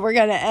is where we're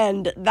going to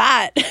end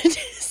that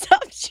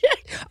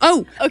subject.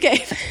 Oh,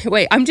 okay.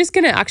 Wait, I'm just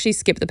going to actually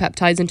skip the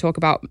peptides and talk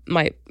about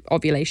my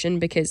ovulation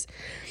because...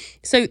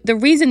 So the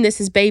reason this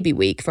is baby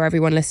week for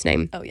everyone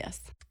listening... Oh, yes.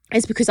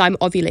 ...is because I'm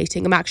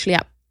ovulating. I'm actually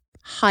at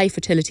high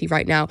fertility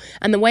right now.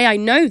 And the way I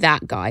know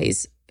that,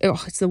 guys...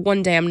 it's the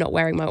one day I'm not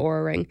wearing my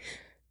Oura ring.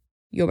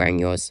 You're wearing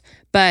yours.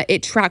 But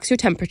it tracks your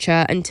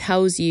temperature and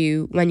tells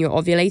you when you're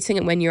ovulating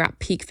and when you're at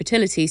peak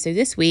fertility. So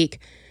this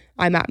week...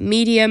 I'm at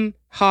medium,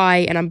 high,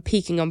 and I'm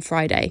peaking on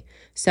Friday.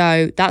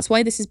 So that's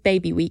why this is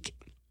baby week.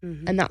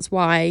 Mm-hmm. And that's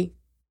why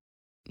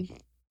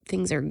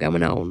things are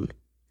going on.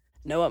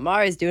 Know what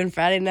Mari's doing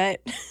Friday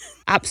night?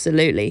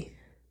 Absolutely.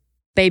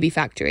 Baby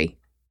factory.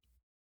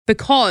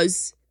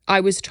 Because I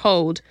was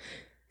told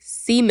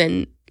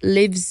semen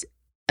lives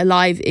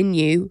alive in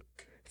you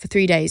for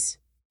 3 days.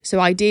 So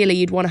ideally,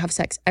 you'd want to have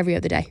sex every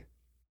other day.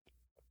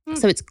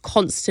 So it's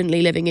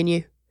constantly living in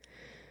you.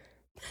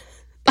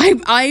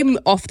 I'm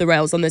off the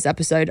rails on this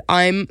episode.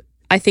 I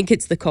think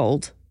it's the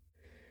cold.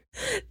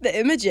 The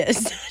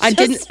images.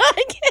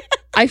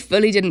 I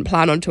fully didn't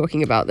plan on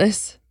talking about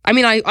this. I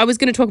mean, I was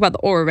going to talk about the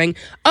Oura ring.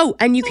 Oh,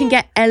 and you can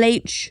get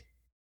LH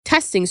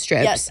testing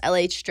strips. Yes,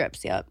 LH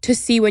strips, yeah. To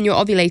see when you're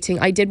ovulating.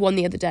 I did one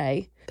the other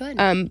day. Good.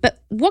 But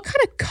what kind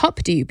of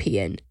cup do you pee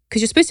in?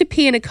 Because you're supposed to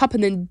pee in a cup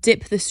and then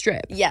dip the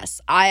strip. Yes.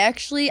 I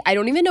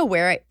don't even know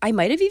where I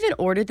might have even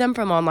ordered them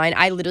from online.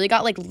 I literally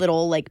got like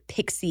little like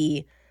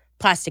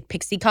plastic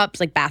pixie cups,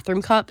 like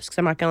bathroom cups, because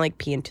I'm not gonna like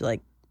pee into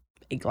like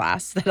a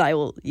glass that I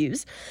will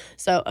use.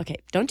 So okay,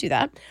 don't do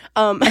that.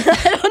 I don't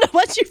know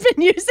what you've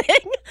been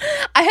using.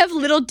 I have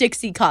little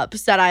Dixie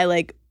cups that I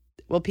like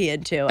will pee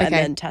into and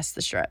then test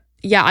the strip.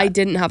 Yeah, I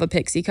didn't have a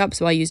pixie cup,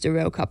 so I used a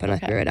real cup and I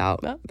threw it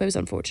out. Well, but it was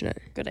unfortunate.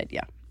 Good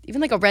idea. Even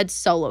like a red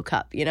Solo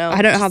cup, you know?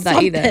 I don't have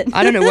that either.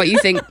 I don't know what you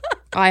think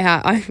I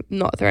have. I'm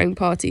not throwing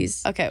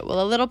parties. Okay,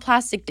 well, a little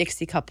plastic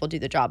Dixie cup will do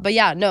the job. But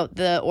yeah, no,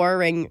 the Oura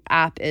Ring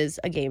app is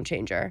a game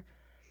changer.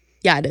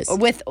 Yeah, it is.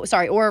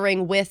 Oura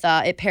Ring with,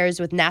 it pairs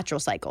with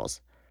natural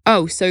cycles.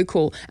 Oh, so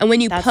cool. And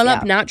when you pull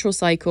up natural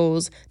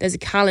cycles, there's a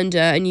calendar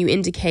and you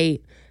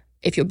indicate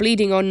if you're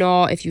bleeding or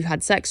not, if you've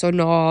had sex or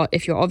not,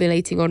 if you're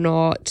ovulating or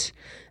not.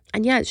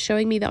 And yeah, it's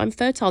showing me that I'm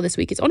fertile this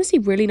week. It's honestly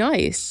really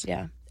nice.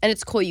 Yeah. And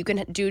it's cool. You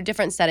can do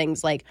different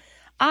settings. Like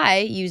I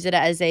use it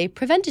as a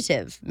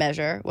preventative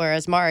measure,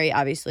 whereas Mari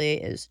obviously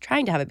is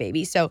trying to have a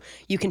baby. So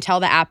you can tell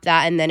the app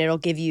that, and then it'll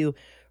give you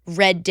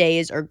red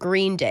days or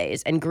green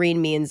days. And green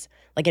means,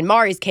 like in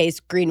Mari's case,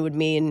 green would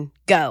mean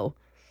go.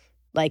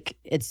 Like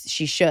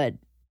she should.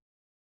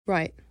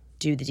 Right.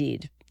 Do the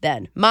deed.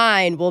 Then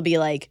mine will be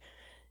like,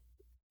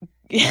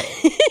 do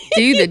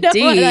the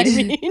deed. What I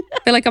mean? I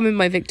feel like I'm in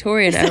my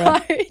Victorian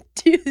era. Sorry,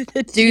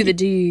 do the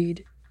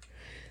deed.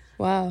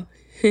 Wow.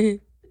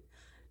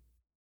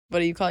 What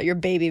do you call it? Your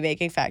baby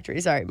making factory.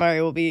 Sorry, Mari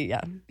will be,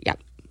 yeah.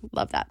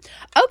 Love that.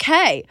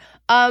 Okay.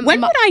 When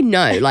would I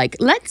know? Like,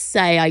 let's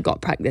say I got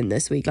pregnant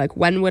this week. Like,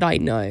 when would I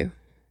know?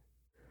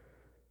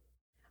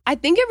 I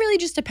think it really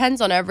just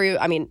depends on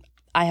I mean,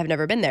 I have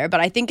never been there,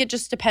 but I think it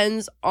just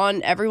depends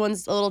on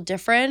everyone's a little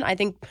different. I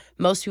think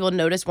most people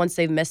notice once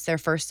they've missed their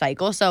first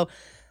cycle. So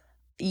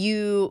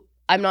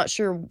I'm not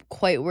sure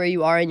quite where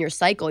you are in your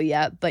cycle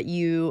yet, but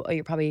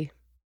you're probably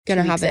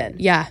gonna have it.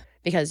 Yeah.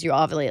 Because you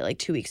ovulate like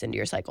 2 weeks into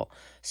your cycle.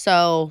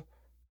 So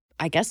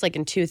I guess like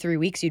in 2-3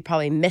 weeks, you'd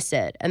probably miss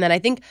it. And then I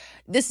think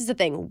this is the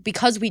thing,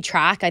 because we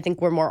track, I think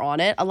we're more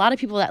on it. A lot of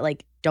people that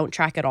like don't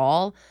track at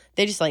all,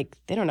 they just like,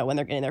 they don't know when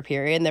they're getting their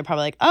period. And they're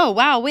probably like, oh,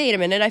 wow, wait a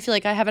minute. I feel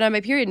like I haven't had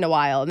my period in a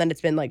while. And then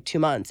it's been like 2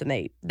 months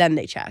and then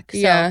they check. So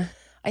Yeah.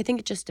 I think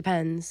it just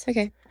depends.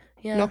 Okay.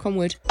 Yeah. Knock on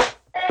wood.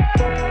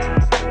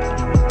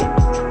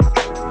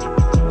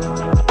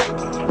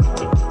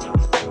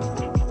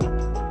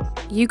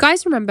 You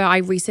guys remember I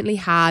recently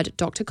had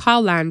Dr.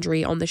 Kyle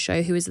Landry on the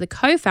show, who is the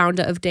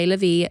co-founder of De La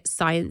Vie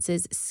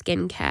Sciences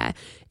Skincare.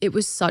 It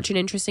was such an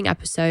interesting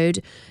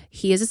episode.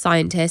 He is a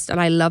scientist,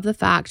 and I love the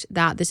fact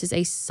that this is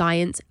a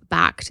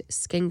science-backed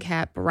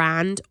skincare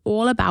brand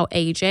all about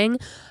aging.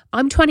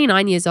 I'm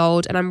 29 years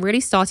old, and I'm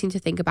really starting to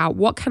think about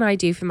what can I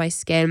do for my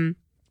skin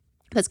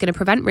that's going to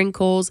prevent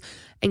wrinkles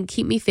and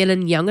keep me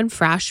feeling young and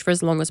fresh for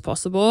as long as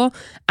possible.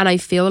 And I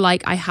feel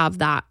like I have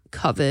that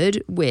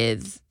covered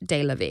with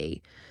De La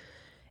Vie.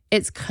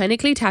 It's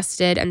clinically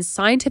tested and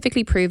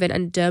scientifically proven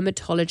and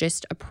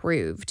dermatologist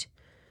approved.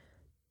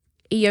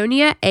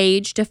 Aeonia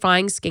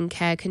age-defying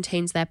skincare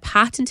contains their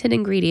patented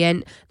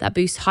ingredient that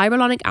boosts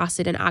hyaluronic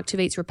acid and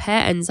activates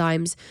repair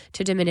enzymes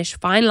to diminish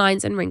fine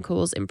lines and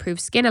wrinkles,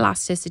 improve skin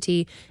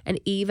elasticity, and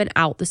even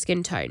out the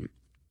skin tone.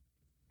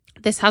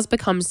 This has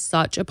become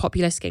such a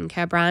popular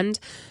skincare brand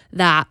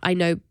that I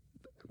know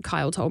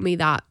Kyle told me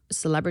that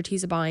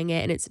celebrities are buying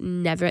it and it's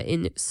never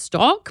in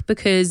stock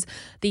because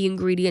the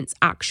ingredients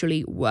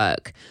actually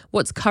work.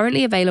 What's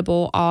currently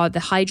available are the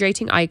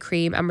hydrating eye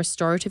cream and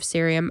restorative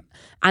serum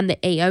and the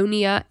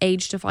Aeonia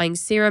age-defying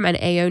serum and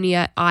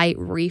Aeonia eye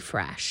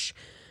refresh.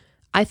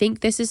 I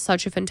think this is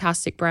such a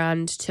fantastic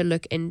brand to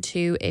look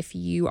into if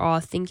you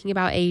are thinking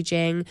about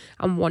aging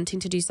and wanting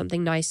to do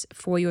something nice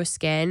for your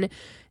skin.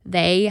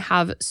 They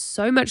have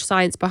so much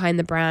science behind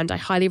the brand. I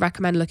highly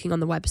recommend looking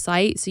on the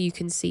website so you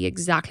can see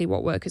exactly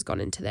what work has gone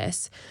into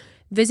this.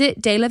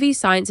 Visit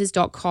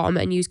delaviesciences.com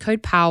and use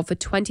code POW for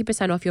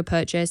 20% off your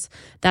purchase.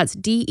 That's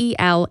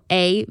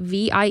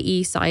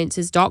DELAVIE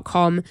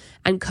sciences.com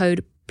and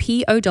code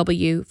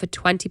POW for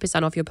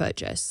 20% off your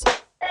purchase.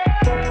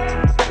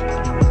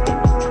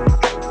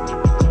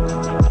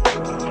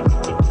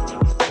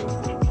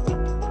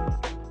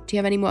 Do you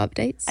have any more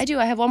updates? I do.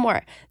 I have one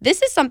more.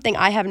 This is something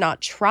I have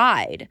not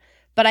tried,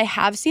 but I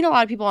have seen a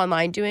lot of people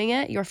online doing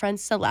it. Your friend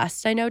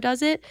Celeste, I know,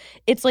 does it.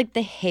 It's like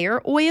the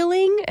hair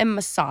oiling and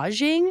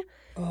massaging.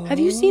 Have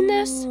you seen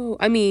this?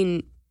 I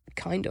mean,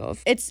 kind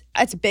of. It's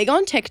big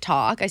on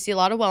TikTok. I see a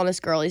lot of wellness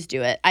girlies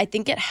do it. I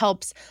think it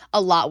helps a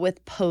lot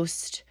with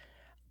Partum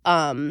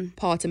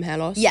hair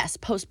loss. Yes,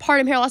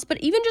 postpartum hair loss, but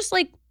even just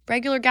like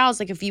regular gals,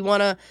 like if you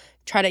want to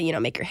try to,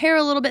 make your hair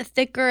a little bit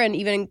thicker and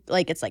even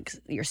like it's like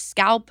your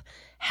scalp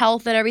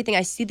health and everything.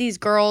 I see these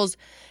girls,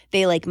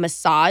 they like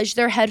massage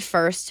their head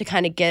first to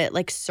kind of get it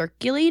like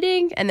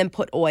circulating and then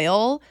put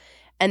oil.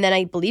 And then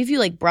I believe you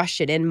like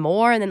brush it in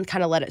more and then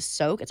kind of let it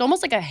soak. It's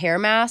almost like a hair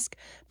mask,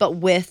 but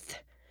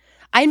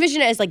I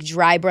envision it as like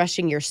dry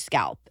brushing your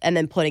scalp and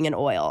then putting in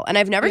oil. And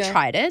I've never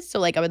tried it. So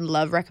like I would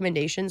love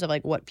recommendations of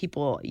like what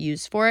people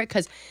use for it.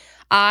 Cause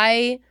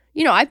I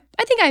think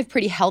I have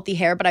pretty healthy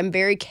hair, but I'm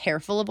very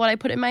careful of what I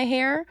put in my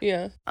hair.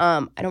 Yeah.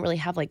 I don't really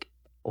have like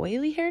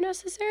oily hair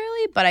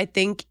necessarily, but I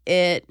think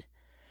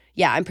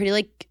I'm pretty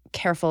like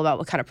careful about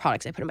what kind of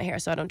products I put in my hair.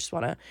 So I don't just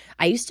want to,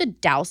 I used to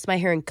douse my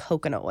hair in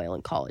coconut oil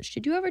in college.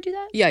 Did you ever do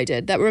that? Yeah, I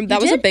did. That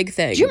was a big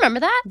thing. Do you remember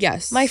that?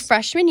 Yes. My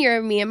freshman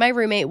year, me and my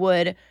roommate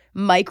would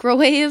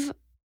microwave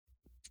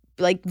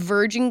like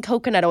virgin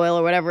coconut oil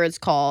or whatever it's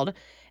called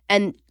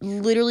and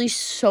literally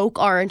soak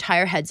our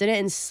entire heads in it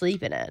and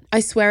sleep in it. I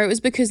swear it was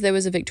because there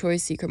was a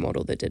Victoria's Secret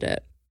model that did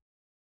it.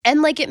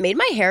 And like it made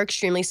my hair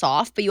extremely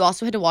soft, but you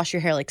also had to wash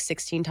your hair like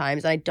 16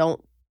 times. And I don't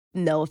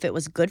know if it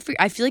was good for you.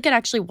 I feel like it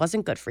actually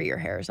wasn't good for your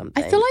hair or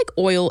something. I feel like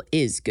oil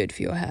is good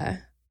for your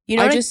hair.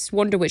 I just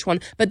wonder which one.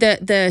 But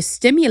the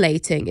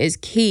stimulating is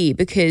key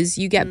because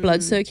you get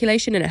blood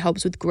circulation and it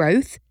helps with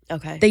growth.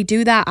 Okay. They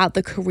do that at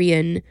the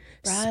Korean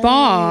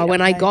spa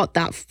when I got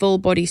that full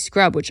body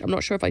scrub, which I'm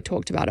not sure if I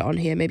talked about it on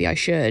here. Maybe I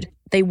should.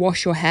 They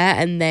wash your hair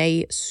and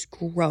they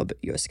scrub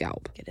your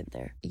scalp. Get in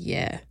there.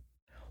 Yeah.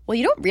 Well,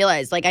 you don't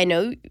realize, like, I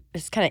know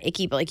it's kind of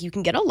icky, but like you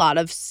can get a lot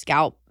of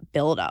scalp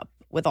buildup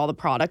with all the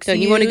products.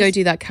 Don't you want to go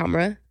do that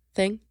camera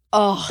thing?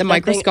 Oh, the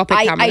microscopic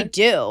camera. I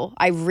do.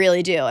 I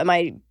really do. Am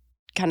I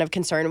kind of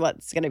concerned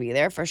what's going to be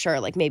there? For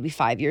sure. Like maybe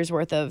 5 years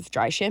worth of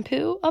dry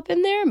shampoo up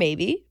in there,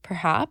 maybe,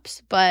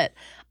 perhaps. But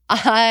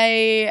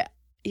as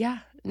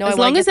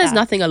long as there's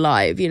nothing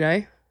alive,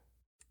 I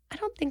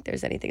don't think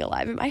there's anything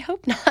alive. I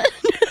hope not.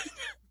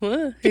 Who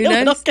knows? A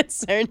little knows?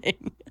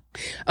 concerning.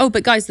 Oh,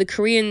 but guys, the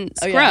Korean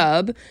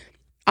scrub,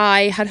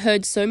 I had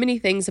heard so many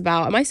things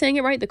about. Am I saying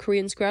it right? The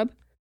Korean scrub?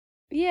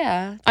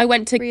 Yeah. I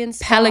went to Korean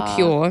spa.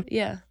 Pellicure.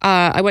 Yeah.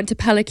 I went to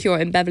Pellicure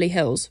in Beverly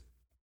Hills.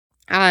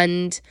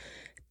 And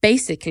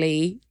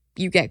basically,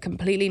 you get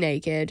completely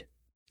naked,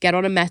 get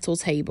on a metal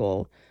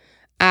table,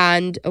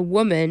 and a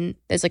woman,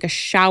 there's like a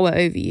shower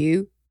over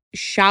you,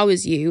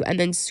 showers you, and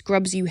then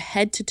scrubs you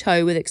head to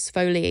toe with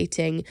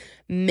exfoliating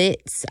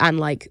mitts and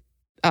like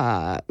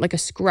a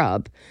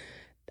scrub.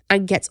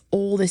 and gets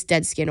all this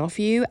dead skin off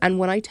you. And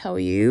when I tell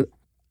you,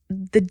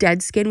 the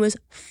dead skin was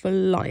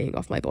flying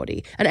off my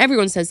body. And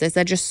everyone says this,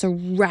 they're just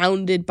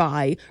surrounded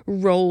by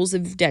rolls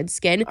of dead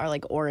skin. Or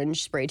like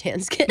orange spray tan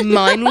skin.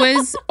 Mine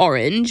was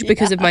orange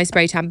because of my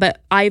spray tan,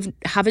 but I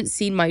haven't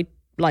seen my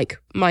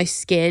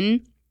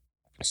skin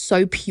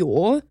so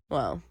pure.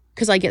 Wow.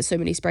 Because I get so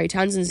many spray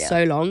tans in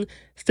so long.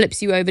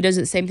 Flips you over, does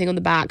the same thing on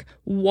the back,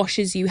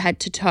 washes you head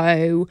to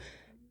toe,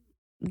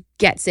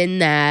 gets in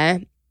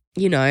there,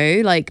 you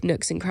know, like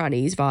nooks and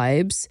crannies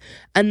vibes,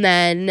 and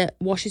then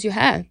washes your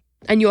hair.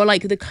 And you're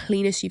like the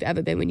cleanest you've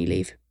ever been when you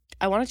leave.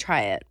 I want to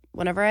try it.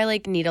 Whenever I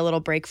like need a little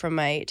break from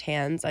my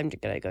tans, I'm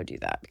going to go do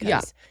that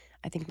because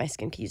I think my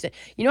skin can use it.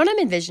 You know what I'm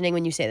envisioning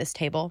when you say this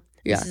table?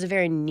 Yeah. This is a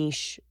very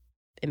niche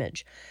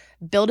image.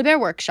 Build-A-Bear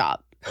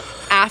workshop.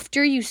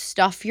 After you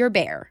stuff your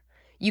bear,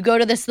 you go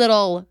to this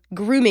little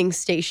grooming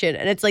station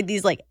and it's like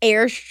these like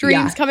air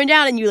streams coming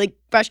down and you like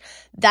brush.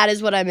 That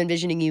is what I'm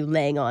envisioning you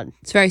laying on.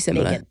 It's very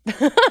similar.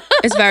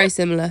 It's very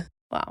similar.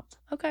 Wow.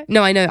 Okay.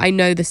 No, I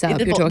know the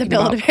setup you're talking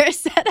about. The Build-A-Bear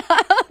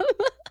setup.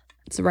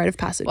 It's a rite of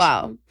passage.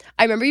 Wow.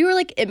 I remember you were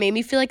like, it made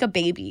me feel like a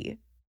baby.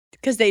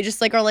 Because they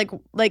just like are like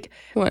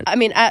what? I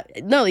mean,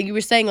 no, like you were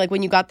saying like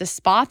when you got the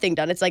spa thing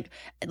done, it's like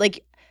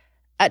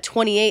at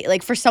 28,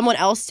 like for someone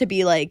else to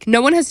be like,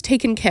 no one has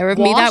taken care of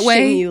me that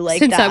way you like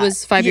since that. I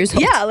was 5 years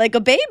old. Yeah, like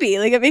a baby.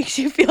 Like it makes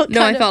you feel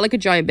No, I felt like a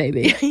giant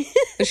baby.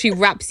 And she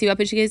wraps you up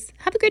and she goes,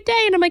 have a good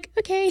day. And I'm like,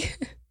 okay.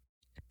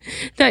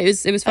 No, it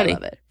was funny. I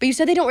love it. But you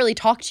said they don't really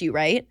talk to you,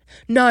 right?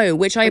 No,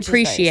 which I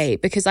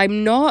appreciate because I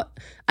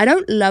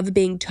don't love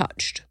being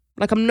touched.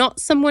 Like I'm not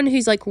someone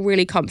who's like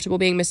really comfortable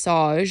being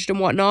massaged and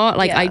whatnot.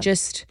 Like I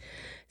just,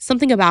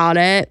 something about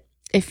it,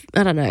 if,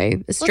 I don't know, a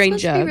stranger. It's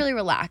supposed to be really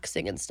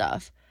relaxing and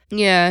stuff.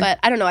 Yeah. But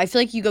I don't know. I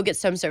feel like you go get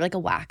some sort of like a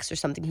wax or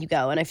something, you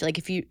go. And I feel like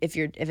if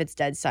it's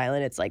dead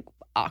silent, it's like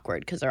awkward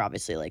because they're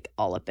obviously like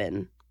all up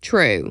in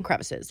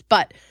crevices.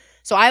 But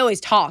so I always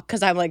talk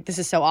because I'm like, this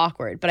is so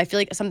awkward. But I feel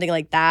like something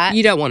like that.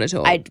 You don't want to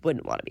talk. I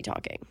wouldn't want to be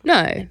talking.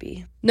 No.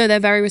 No, they're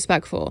very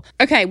respectful.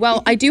 Okay,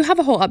 well, I do have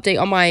a whole update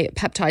on my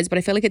peptides, but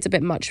I feel like it's a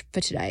bit much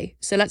for today.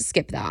 So let's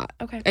skip that.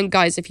 Okay. And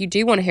guys, if you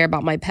do want to hear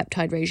about my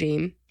peptide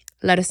regime,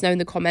 let us know in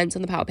the comments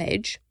on the Power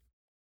page.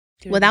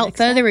 Without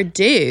further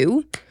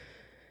ado,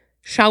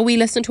 shall we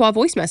listen to our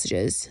voice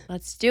messages?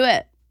 Let's do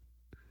it.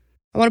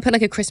 I want to put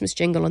like a Christmas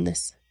jingle on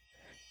this.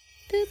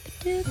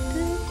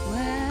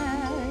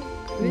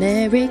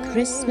 Merry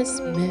Christmas,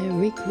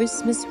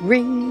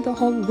 ring the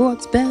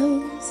Hogwarts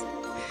bells.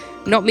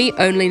 Not me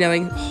only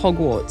knowing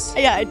Hogwarts.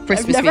 Yeah,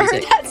 Christmas I've never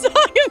music. heard that song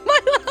in my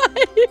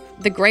life.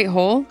 The Great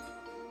Hall?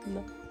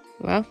 No.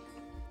 Well,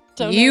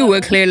 you were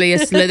clearly a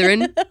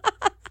Slytherin.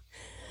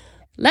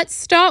 Let's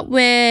start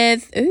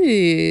with,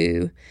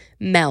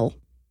 Mel.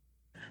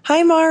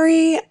 Hi,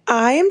 Mari.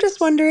 I am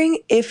just wondering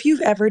if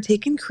you've ever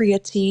taken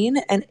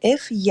creatine, and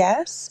if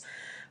yes,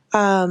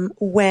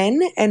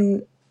 when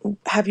and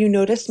have you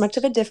noticed much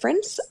of a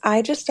difference?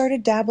 I just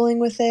started dabbling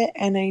with it,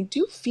 and I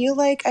do feel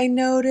like I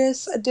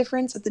notice a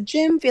difference at the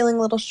gym, feeling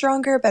a little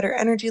stronger, better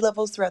energy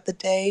levels throughout the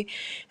day,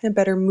 and a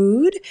better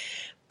mood.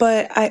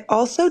 But I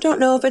also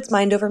don't know if it's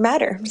mind over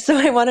matter, so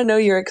I want to know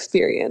your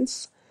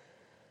experience.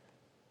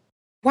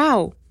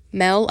 Wow,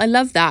 Mel, I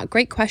love that.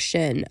 Great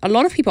question. A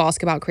lot of people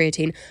ask about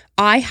creatine.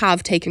 I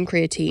have taken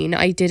creatine.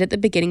 I did at the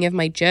beginning of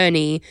my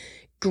journey.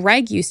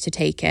 Greg used to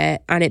take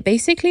it, and it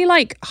basically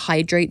like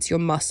hydrates your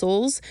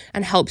muscles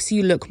and helps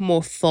you look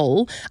more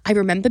full. I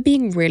remember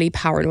being really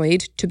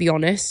paranoid, to be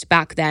honest,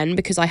 back then,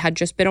 because I had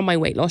just been on my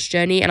weight loss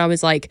journey and I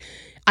was like,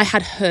 I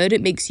had heard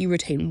it makes you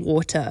retain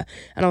water.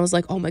 And I was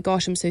like, oh my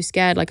gosh, I'm so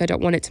scared. Like, I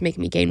don't want it to make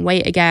me gain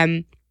weight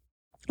again,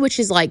 which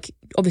is like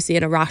obviously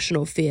an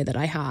irrational fear that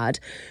I had.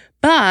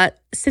 But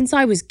since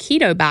I was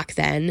keto back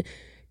then,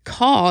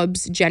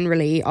 carbs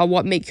generally are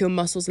what make your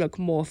muscles look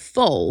more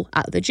full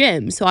at the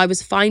gym. So I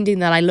was finding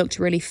that I looked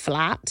really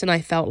flat and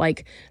I felt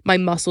like my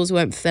muscles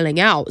weren't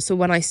filling out. So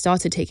when I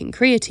started taking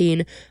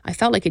creatine, I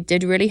felt like it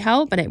did really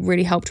help, and it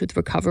really helped with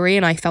recovery,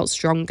 and I felt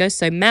stronger.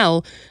 So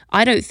Mel,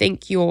 I don't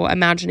think you're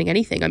imagining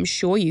anything. I'm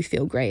sure you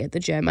feel great at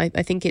the gym. I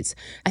think it's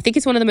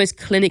one of the most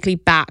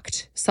clinically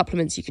backed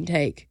supplements you can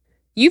take.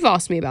 You've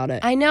asked me about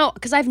it. I know,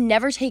 because I've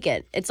never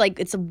taken. It's like,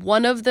 it's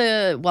one of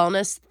the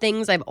wellness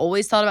things I've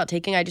always thought about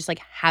taking. I just like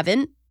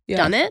haven't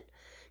done it.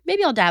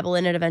 Maybe I'll dabble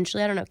in it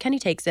eventually. I don't know. Kenny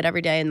takes it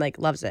every day and like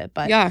loves it.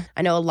 But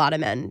I know a lot of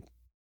men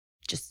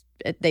just,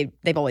 they've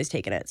always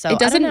taken it. So it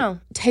doesn't I don't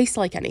know. Taste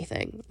like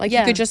anything. Like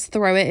you could just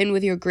throw it in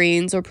with your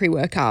greens or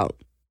pre-workout.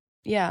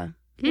 Yeah.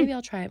 Maybe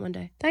I'll try it one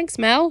day. Thanks,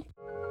 Mel.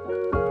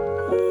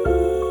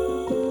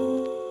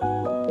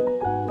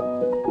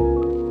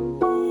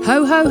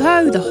 Ho, ho,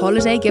 ho, the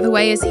holiday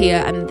giveaway is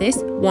here, and this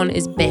one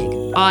is big.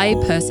 I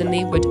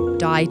personally would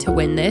die to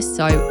win this,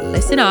 so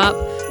listen up.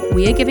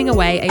 We are giving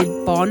away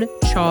a Bon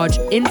Charge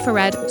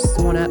infrared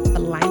sauna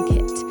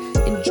blanket.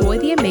 Enjoy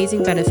the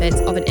amazing benefits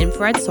of an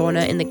infrared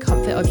sauna in the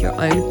comfort of your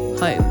own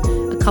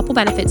home. A couple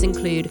benefits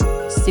include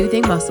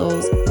soothing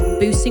muscles,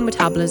 boosting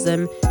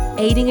metabolism,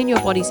 aiding in your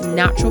body's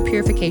natural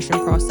purification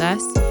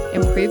process,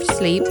 improved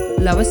sleep,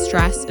 lower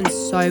stress, and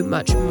so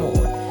much more.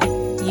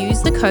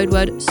 Use the code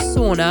word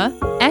SAUNA,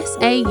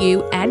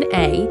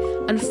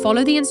 SAUNA, and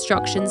follow the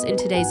instructions in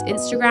today's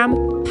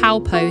Instagram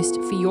PAL post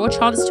for your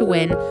chance to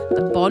win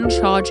the Bond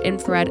Charge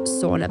Infrared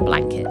Sauna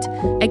Blanket.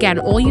 Again,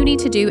 all you need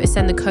to do is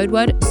send the code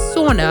word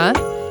SAUNA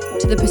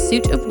to the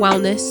Pursuit of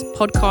Wellness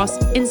podcast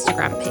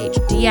Instagram page.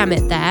 DM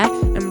it there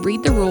and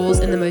read the rules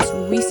in the most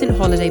recent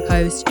holiday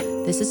post.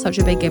 This is such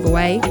a big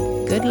giveaway.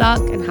 Good luck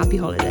and happy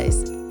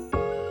holidays.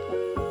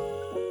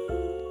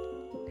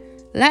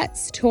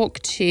 Let's talk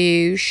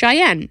to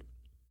Cheyenne.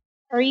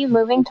 Are you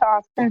moving to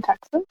Austin,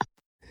 Texas?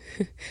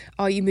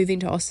 Are you moving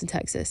to Austin,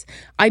 Texas?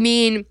 I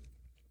mean,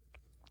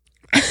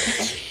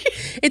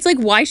 it's like,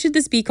 why should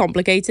this be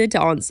complicated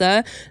to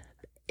answer?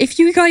 If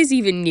you guys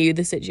even knew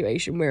the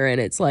situation we're in,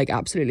 it's like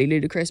absolutely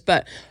ludicrous.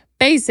 But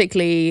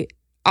basically,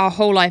 our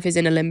whole life is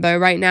in a limbo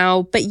right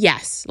now. But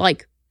yes,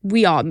 like,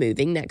 we are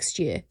moving next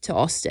year to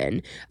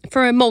Austin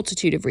for a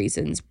multitude of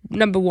reasons.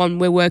 Number one,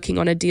 we're working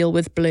on a deal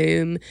with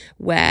Bloom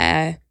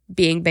where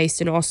being based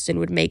in Austin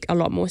would make a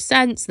lot more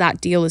sense. That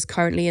deal is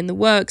currently in the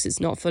works. It's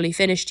not fully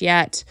finished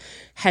yet,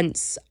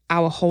 hence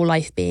our whole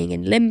life being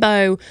in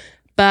limbo.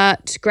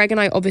 But Greg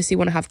and I obviously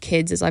want to have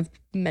kids, as I've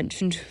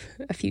mentioned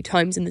a few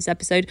times in this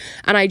episode.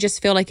 And I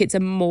just feel like it's a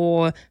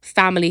more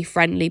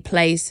family-friendly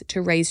place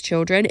to raise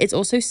children. It's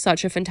also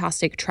such a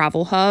fantastic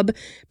travel hub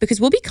because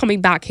we'll be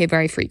coming back here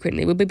very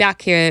frequently. We'll be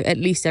back here at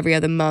least every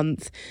other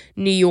month.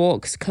 New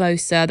York's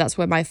closer. That's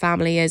where my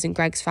family is and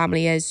Greg's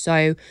family is.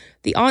 So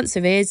the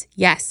answer is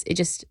yes.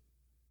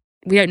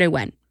 We don't know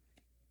when.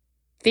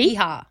 Fee?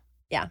 Yeehaw.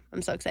 Yeah,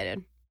 I'm so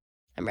excited.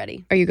 I'm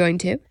ready. Are you going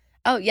to?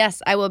 Oh,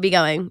 yes, I will be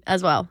going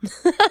as well.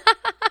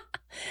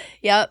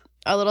 Yep,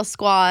 our little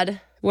squad.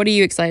 What are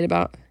you excited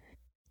about?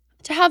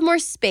 To have more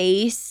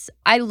space.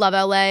 I love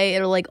LA.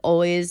 It'll like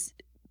always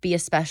be a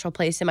special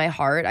place in my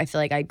heart. I feel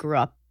like I grew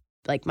up,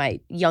 like my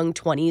young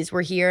 20s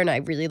were here and I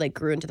really like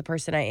grew into the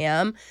person I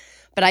am.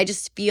 But I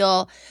just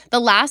feel the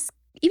last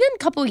even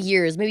couple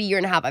years, maybe a year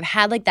and a half, I've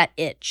had like that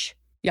itch,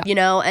 you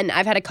know? And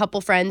I've had a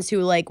couple friends who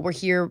like were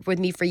here with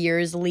me for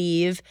years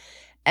leave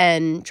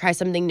and try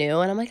something new.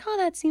 And I'm like, oh,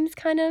 that seems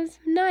kind of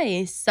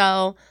nice.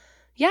 So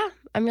yeah,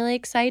 I'm really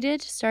excited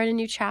to start a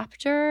new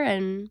chapter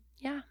and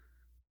yeah.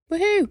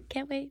 Woohoo.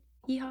 Can't wait.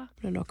 Yeehaw. I'm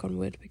gonna knock on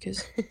wood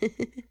because...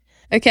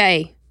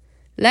 Okay,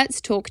 let's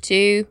talk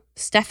to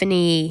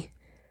Stephanie.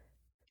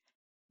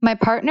 My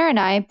partner and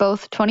I,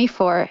 both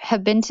 24,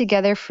 have been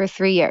together for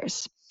 3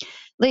 years.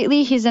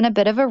 Lately, he's in a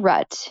bit of a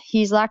rut.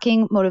 He's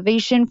lacking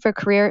motivation for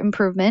career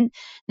improvement,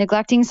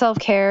 neglecting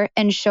self-care,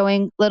 and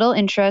showing little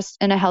interest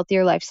in a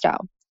healthier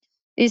lifestyle.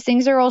 These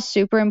things are all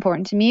super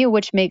important to me,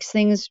 which makes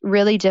things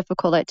really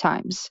difficult at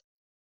times.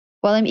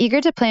 While I'm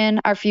eager to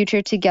plan our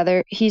future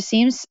together, he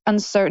seems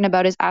uncertain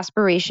about his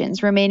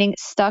aspirations, remaining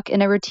stuck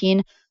in a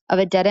routine of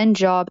a dead-end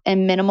job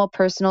and minimal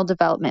personal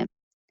development.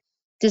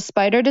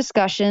 Despite our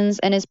discussions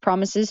and his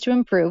promises to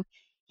improve,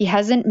 he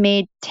hasn't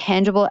made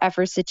tangible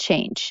efforts to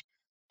change.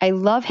 I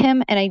love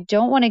him and I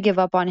don't want to give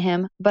up on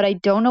him, but I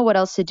don't know what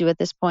else to do at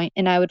this point,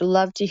 and I would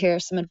love to hear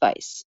some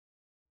advice.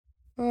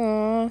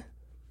 Aw,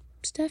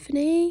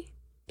 Stephanie.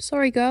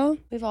 Sorry, girl.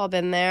 We've all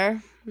been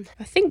there.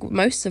 I think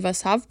most of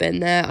us have been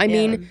there. I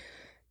mean,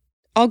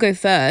 I'll go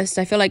first.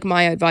 I feel like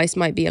my advice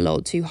might be a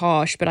little too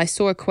harsh, but I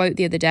saw a quote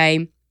the other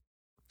day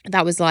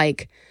that was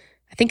like,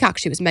 I think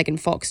actually it was Megan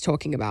Fox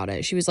talking about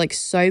it. She was like,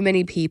 so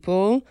many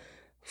people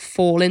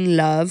fall in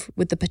love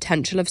with the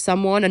potential of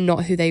someone and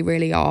not who they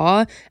really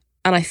are.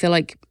 And I feel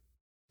like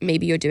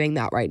maybe you're doing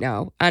that right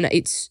now. And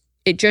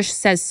it just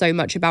says so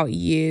much about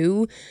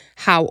you,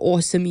 how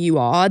awesome you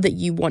are, that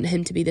you want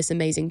him to be this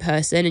amazing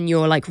person and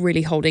you're like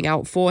really holding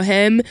out for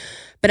him.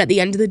 But at the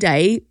end of the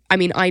day, I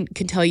mean, I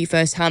can tell you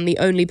firsthand, the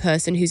only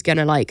person who's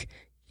gonna like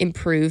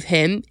improve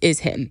him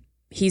is him.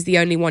 He's the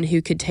only one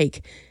who could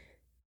take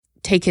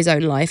his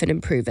own life and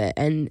improve it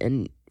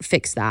and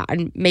fix that.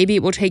 And maybe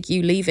it will take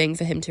you leaving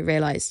for him to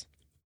realize.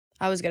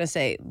 I was going to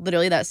say,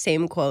 literally that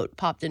same quote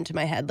popped into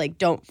my head. Like,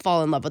 don't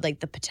fall in love with like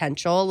the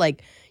potential.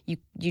 Like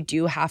you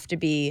do have to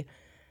be,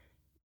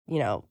 you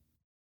know,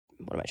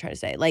 what am I trying to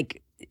say?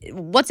 Like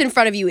what's in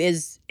front of you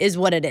is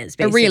what it is,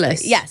 basically. A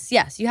realist.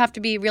 Yes. You have to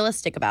be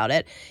realistic about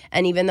it.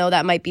 And even though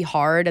that might be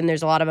hard and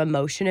there's a lot of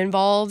emotion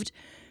involved,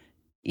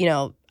 you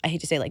know, I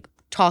hate to say like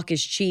talk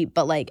is cheap,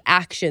 but like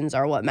actions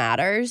are what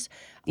matters.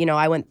 You know,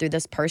 I went through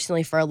this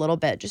personally for a little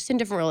bit, just in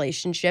different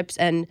relationships,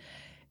 and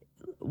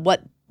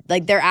what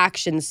like their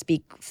actions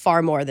speak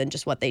far more than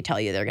just what they tell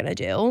you they're going to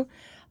do.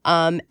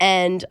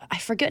 And I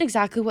forget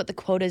exactly what the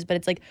quote is, but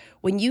it's like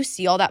when you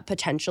see all that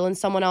potential in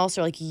someone else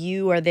or like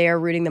you are there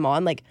rooting them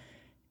on, like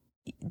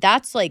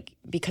that's like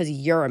because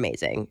you're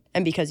amazing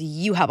and because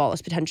you have all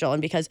this potential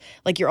and because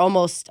like you're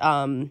almost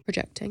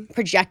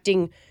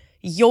projecting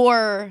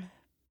your,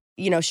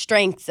 you know,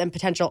 strengths and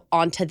potential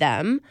onto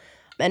them.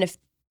 And if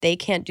they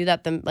can't do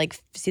that,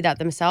 see that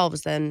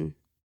themselves, then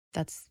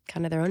that's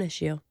kind of their own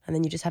issue. And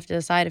then you just have to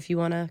decide if you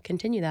want to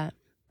continue that.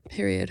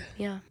 Period.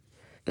 Yeah.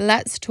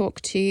 Let's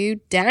talk to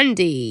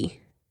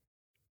Dandy.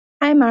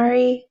 Hi,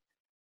 Mari.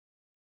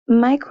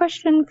 My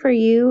question for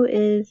you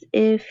is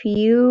if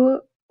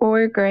you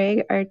or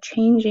Greg are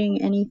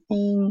changing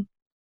anything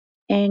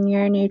in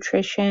your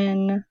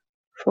nutrition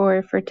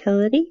for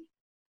fertility.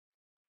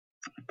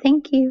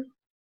 Thank you.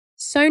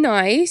 So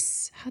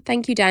nice.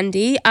 Thank you,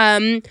 Dandy.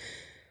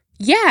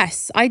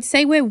 Yes, I'd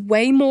say we're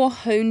way more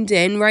honed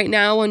in right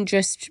now on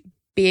just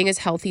being as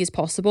healthy as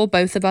possible.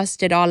 Both of us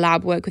did our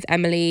lab work with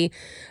Emily,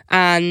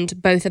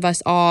 and both of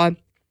us are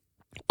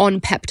on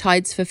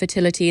peptides for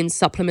fertility and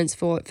supplements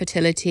for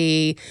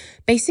fertility.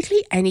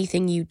 Basically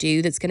anything you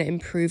do that's going to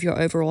improve your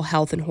overall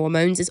health and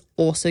hormones is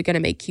also going to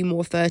make you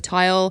more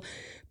fertile.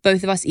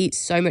 Both of us eat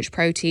so much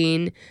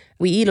protein.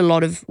 We eat a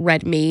lot of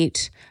red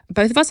meat.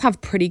 Both of us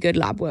have pretty good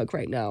lab work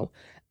right now.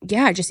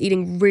 Yeah, just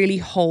eating really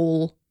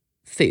whole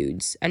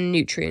foods and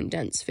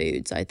nutrient-dense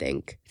foods, I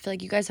think. I feel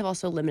like you guys have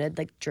also limited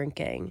like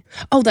drinking.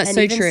 Oh, that's and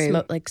so even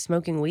true. Like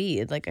smoking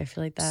weed. Like I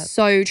feel like that.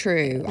 So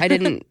true. I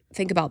didn't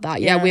think about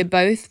that. Yeah, we're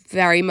both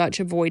very much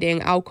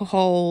avoiding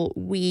alcohol,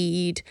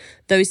 weed.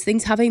 Those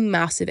things have a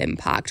massive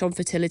impact on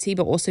fertility,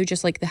 but also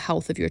just like the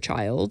health of your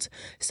child.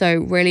 So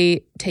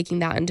really taking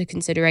that into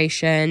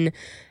consideration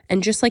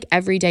and just like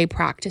everyday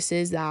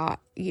practices that,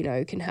 you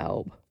know, can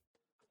help.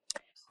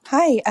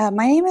 Hi,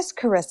 my name is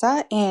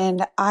Carissa,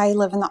 and I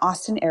live in the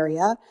Austin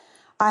area.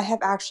 I have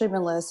actually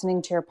been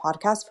listening to your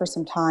podcast for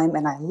some time,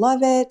 and I love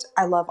it.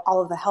 I love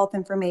all of the health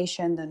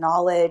information, the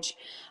knowledge.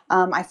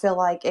 I feel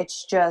like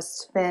it's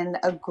just been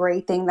a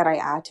great thing that I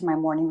add to my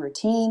morning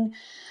routine.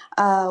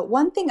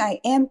 One thing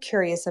I am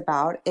curious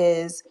about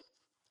is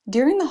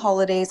during the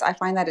holidays, I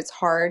find that it's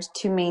hard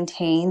to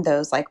maintain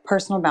those like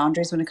personal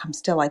boundaries when it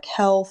comes to like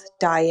health,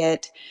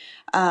 diet,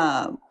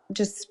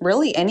 just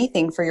really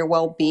anything for your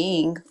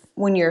well-being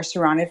when you're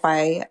surrounded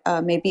by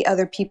maybe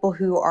other people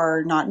who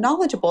are not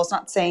knowledgeable. It's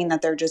not saying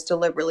that they're just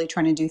deliberately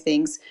trying to do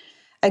things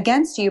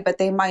against you, but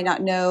they might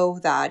not know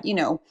that, you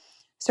know,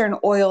 certain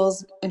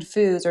oils and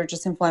foods are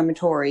just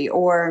inflammatory,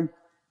 or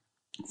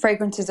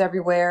fragrances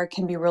everywhere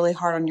can be really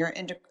hard on your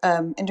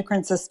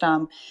endocrine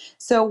system.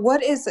 So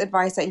what is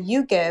advice that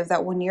you give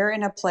that when you're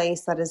in a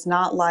place that is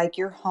not like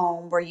your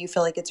home, where you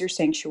feel like it's your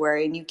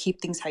sanctuary and you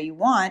keep things how you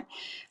want,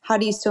 how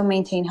do you still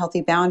maintain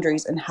healthy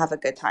boundaries and have a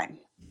good time?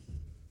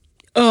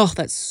 Oh,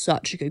 that's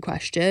such a good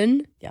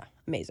question. Yeah,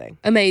 amazing.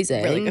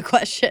 Really good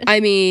question. I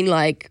mean,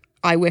 like,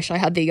 I wish I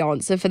had the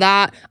answer for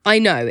that. I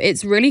know,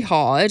 it's really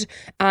hard.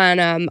 And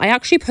I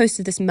actually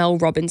posted this Mel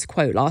Robbins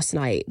quote last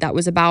night that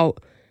was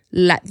about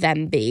let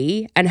them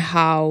be, and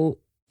how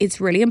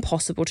it's really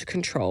impossible to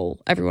control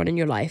everyone in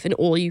your life, and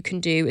all you can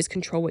do is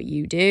control what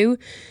you do.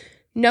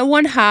 No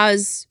one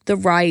has the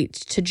right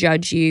to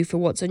judge you for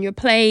what's on your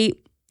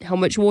plate, how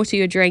much water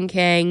you're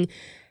drinking,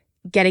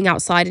 getting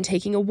outside and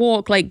taking a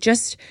walk. Like,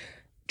 just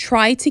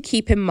try to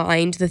keep in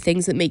mind the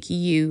things that make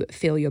you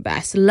feel your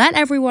best. Let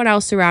everyone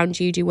else around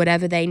you do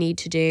whatever they need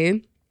to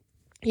do,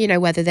 you know,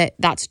 whether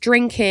that's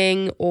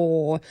drinking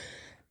or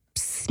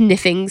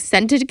sniffing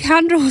scented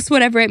candles,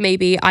 whatever it may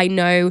be. I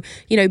know,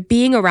 you know,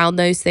 being around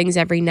those things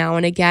every now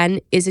and again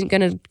isn't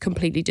going to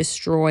completely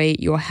destroy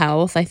your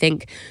health. I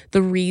think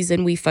the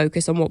reason we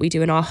focus on what we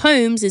do in our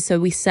homes is so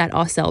we set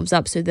ourselves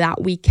up so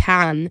that we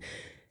can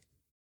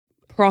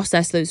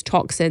process those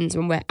toxins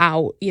when we're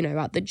out, you know,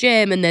 at the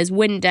gym and there's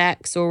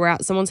Windex, or we're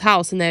at someone's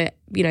house and they're,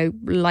 you know,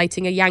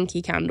 lighting a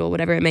Yankee candle,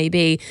 whatever it may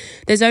be.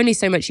 There's only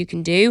so much you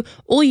can do.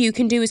 All you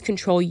can do is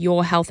control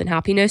your health and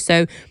happiness.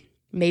 So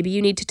maybe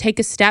you need to take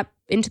a step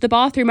into the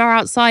bathroom or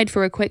outside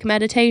for a quick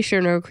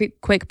meditation or a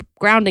quick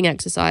grounding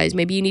exercise.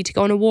 Maybe you need to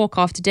go on a walk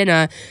after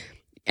dinner.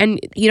 And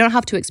you don't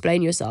have to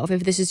explain yourself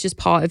if this is just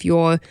part of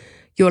your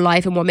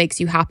life and what makes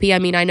you happy. I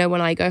mean, I know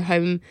when I go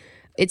home,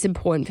 it's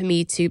important for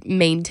me to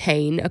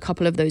maintain a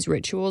couple of those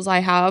rituals I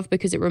have,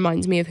 because it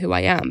reminds me of who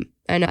I am.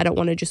 And I don't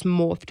want to just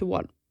morph to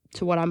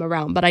what I'm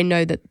around. But I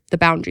know that the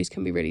boundaries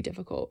can be really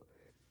difficult.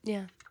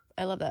 Yeah,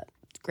 I love that.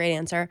 Great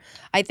answer.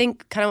 I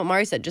think kind of what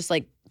Mari said, just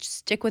like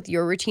stick with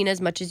your routine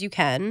as much as you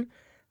can.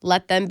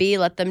 Let them be,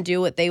 let them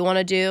do what they want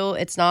to do.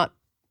 It's not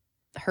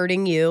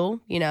hurting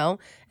you, you know,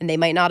 and they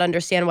might not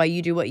understand why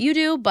you do what you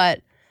do,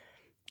 but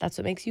that's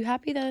what makes you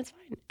happy, then it's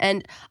fine.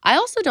 And I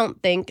also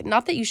don't think,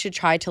 not that you should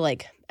try to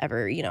like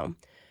ever, you know,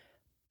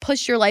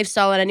 push your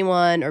lifestyle on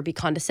anyone or be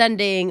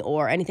condescending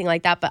or anything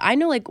like that. But I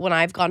know like when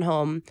I've gone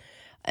home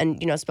and,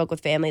 you know, spoke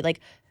with family,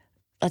 like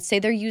let's say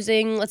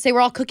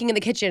we're all cooking in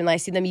the kitchen and I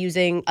see them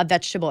using a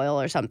vegetable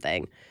oil or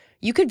something.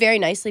 You could very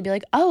nicely be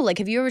like, oh, like,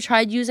 have you ever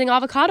tried using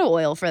avocado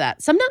oil for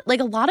that? Like,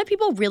 a lot of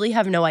people really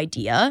have no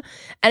idea.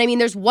 And I mean,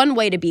 there's one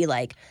way to be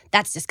like,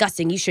 that's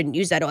disgusting. You shouldn't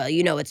use that oil.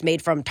 You know, it's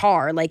made from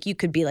tar. Like, you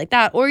could be like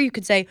that. Or you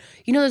could say,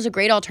 you know, there's a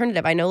great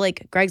alternative. I know,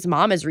 like, Greg's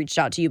mom has reached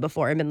out to you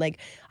before and been like,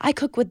 I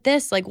cook with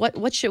this. Like, what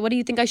do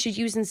you think I should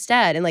use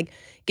instead? And, like,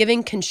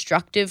 giving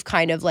constructive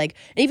kind of, like,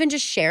 and even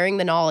just sharing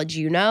the knowledge,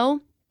 you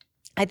know,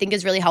 I think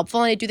is really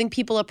helpful. And I do think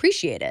people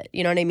appreciate it.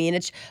 You know what I mean?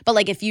 But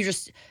like if you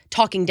just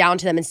talking down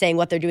to them and saying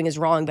what they're doing is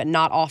wrong, but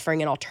not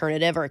offering an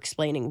alternative or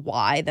explaining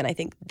why, then I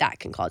think that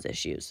can cause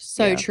issues.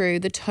 So true.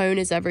 The tone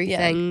is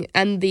everything.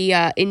 And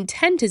the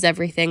intent is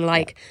everything.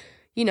 Like,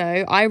 you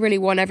know, I really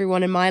want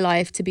everyone in my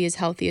life to be as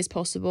healthy as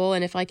possible.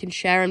 And if I can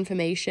share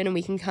information and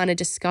we can kind of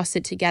discuss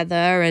it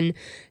together and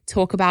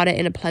talk about it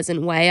in a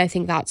pleasant way, I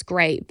think that's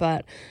great.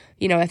 But,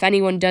 you know, if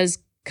anyone does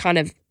kind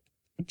of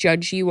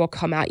judge you or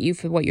come at you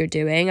for what you're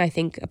doing, I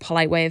think a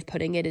polite way of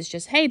putting it is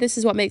just, hey, this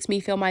is what makes me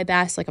feel my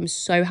best. Like, I'm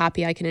so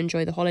happy I can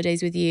enjoy the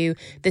holidays with you.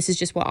 This is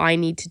just what I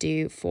need to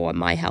do for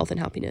my health and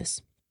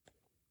happiness.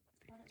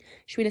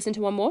 Should we listen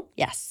to one more?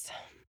 Yes.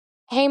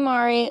 Hey,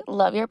 Mari,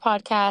 love your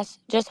podcast.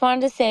 Just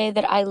wanted to say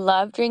that I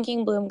love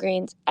drinking Bloom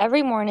Greens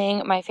every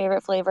morning. My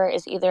favorite flavor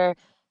is either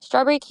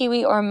strawberry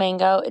kiwi or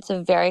mango. It's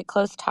a very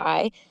close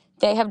tie.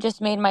 They have just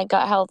made my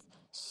gut health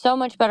so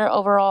much better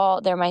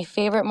overall. They're my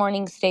favorite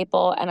morning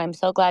staple, and I'm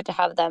so glad to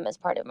have them as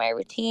part of my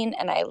routine,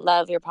 and I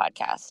love your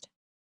podcast.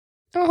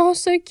 Oh,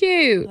 so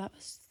cute. That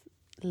was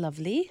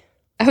lovely.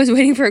 I was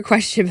waiting for a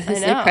question, but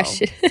there's no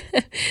question.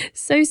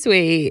 So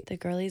sweet. The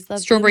girlies love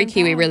strawberry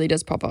kiwi really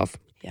does pop off.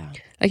 Yeah.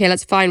 Okay,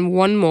 let's find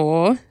one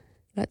more.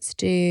 Let's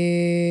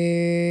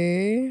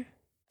do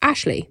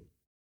Ashley.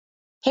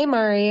 Hey,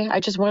 Mari. I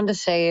just wanted to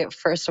say,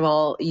 first of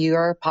all,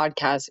 your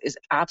podcast is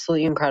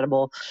absolutely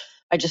incredible.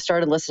 I just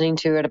started listening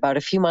to it about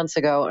a few months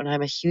ago, and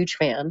I'm a huge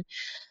fan.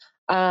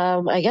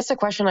 I guess the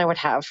question I would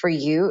have for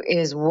you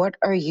is, what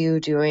are you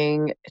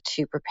doing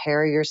to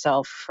prepare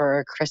yourself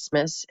for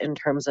Christmas in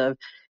terms of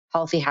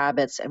healthy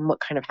habits, and what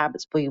kind of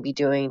habits will you be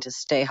doing to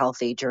stay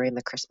healthy during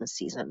the Christmas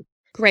season?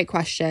 Great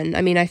question.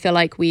 I mean, I feel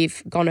like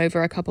we've gone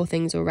over a couple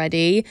things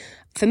already.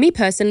 For me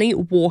personally,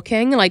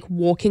 walking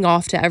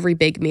after every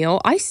big meal,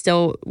 I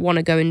still want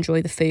to go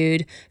enjoy the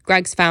food.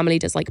 Greg's family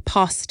does like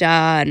pasta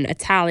and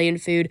Italian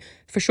food.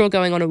 For sure,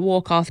 going on a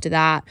walk after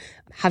that,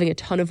 having a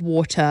ton of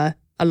water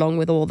along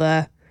with all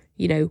the,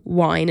 you know,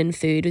 wine and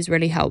food is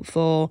really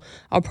helpful.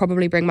 I'll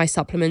probably bring my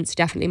supplements,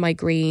 definitely my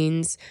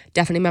greens,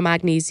 definitely my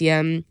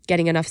magnesium,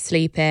 getting enough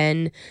sleep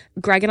in.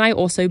 Greg and I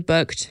also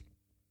booked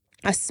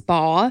a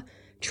spa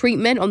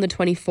treatment on the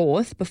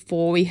 24th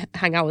before we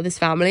hang out with his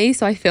family.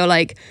 So I feel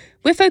like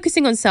we're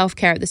focusing on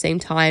self-care at the same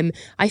time.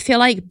 I feel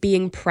like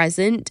being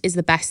present is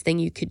the best thing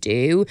you could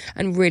do,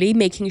 and really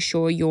making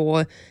sure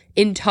you're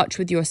in touch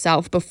with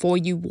yourself before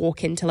you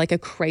walk into like a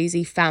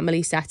crazy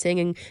family setting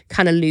and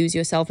kind of lose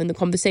yourself in the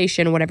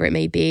conversation or whatever it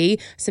may be.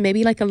 So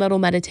maybe like a little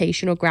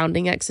meditation or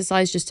grounding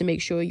exercise just to make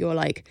sure you're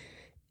like,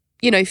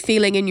 you know,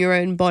 feeling in your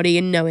own body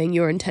and knowing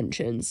your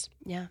intentions.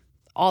 Yeah.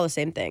 All the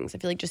same things. I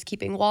feel like just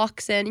keeping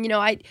walks in, you know,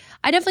 I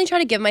definitely try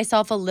to give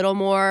myself a little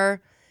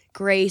more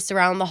grace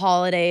around the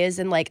holidays,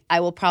 and like I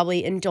will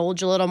probably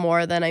indulge a little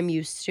more than I'm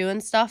used to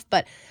and stuff.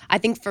 But I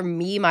think for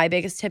me, my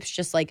biggest tip's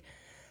just like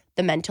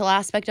the mental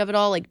aspect of it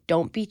all. Like,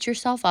 don't beat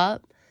yourself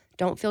up.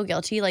 Don't feel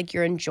guilty. Like,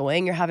 you're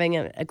having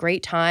a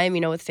great time,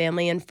 you know, with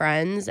family and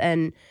friends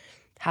and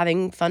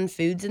having fun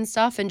foods and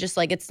stuff. And just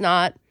like, it's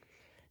not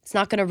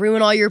going to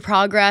ruin all your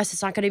progress.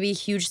 It's not going to be a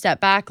huge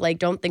setback. Like,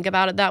 don't think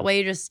about it that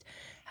way. Just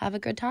have a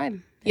good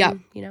time. Yeah.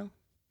 And, you know,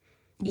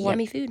 eat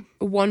yummy food.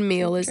 One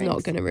meal is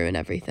not going to ruin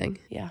everything.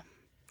 Yeah.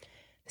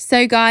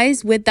 So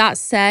guys, with that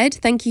said,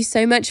 thank you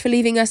so much for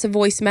leaving us a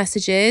voice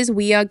messages.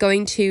 We are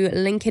going to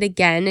link it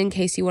again in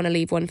case you want to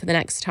leave one for the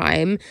next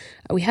time.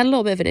 We had a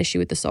little bit of an issue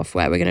with the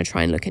software. We're going to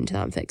try and look into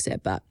that and fix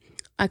it, but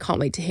I can't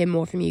wait to hear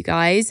more from you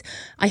guys.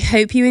 I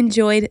hope you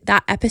enjoyed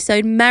that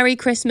episode. Merry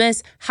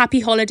Christmas, happy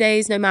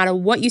holidays, no matter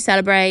what you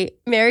celebrate.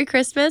 Merry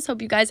Christmas.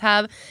 Hope you guys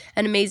have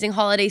an amazing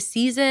holiday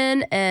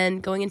season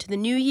and going into the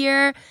new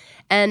year.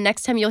 And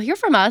next time you'll hear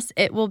from us,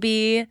 it will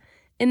be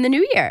in the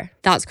new year.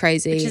 That's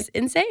crazy. Which is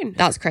insane.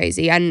 That's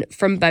crazy. And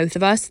from both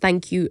of us,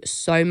 thank you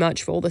so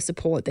much for all the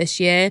support this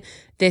year.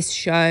 This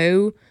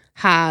show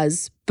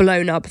has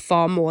blown up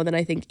far more than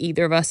I think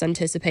either of us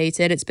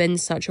anticipated. It's been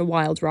such a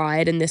wild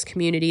ride, and this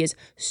community is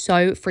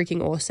so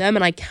freaking awesome,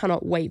 and I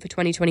cannot wait for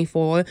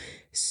 2024.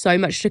 So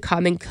much to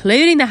come,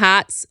 including the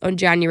hats on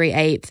January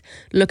 8th.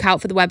 Look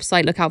out for the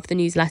website, look out for the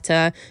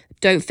newsletter.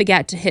 Don't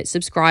forget to hit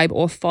subscribe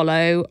or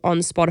follow on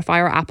Spotify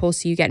or Apple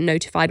so you get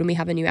notified when we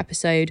have a new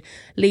episode.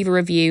 Leave a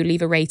review,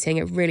 leave a rating.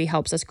 It really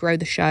helps us grow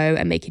the show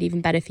and make it even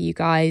better for you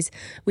guys.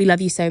 We love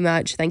you so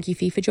much. Thank you,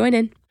 Fee, for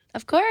joining.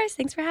 Of course.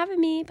 Thanks for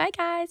having me. Bye,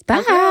 guys.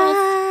 Bye.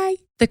 Bye.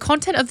 The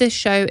content of this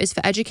show is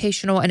for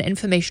educational and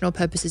informational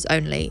purposes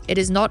only. It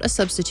is not a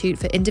substitute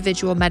for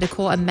individual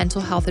medical and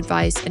mental health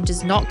advice and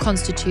does not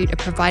constitute a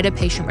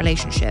provider-patient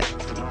relationship.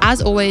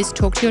 As always,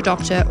 talk to your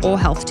doctor or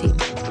health team.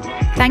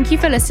 Thank you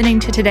for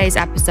listening to today's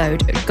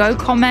episode. Go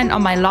comment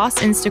on my last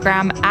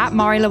Instagram at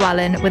Mari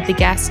Llewellyn with the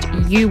guest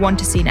you want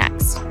to see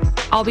next.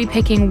 I'll be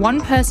picking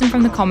one person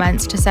from the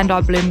comments to send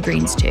our Bloom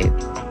Greens to.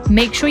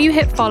 Make sure you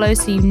hit follow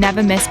so you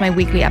never miss my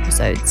weekly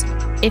episodes.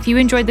 If you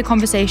enjoyed the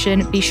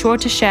conversation, be sure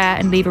to share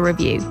and leave a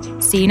review.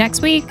 See you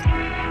next week.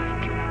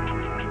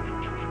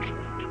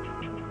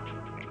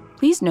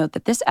 Please note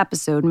that this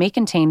episode may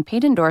contain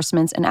paid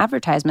endorsements and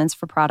advertisements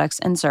for products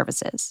and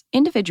services.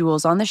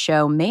 Individuals on the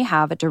show may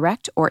have a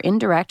direct or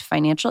indirect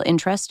financial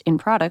interest in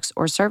products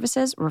or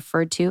services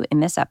referred to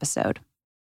in this episode.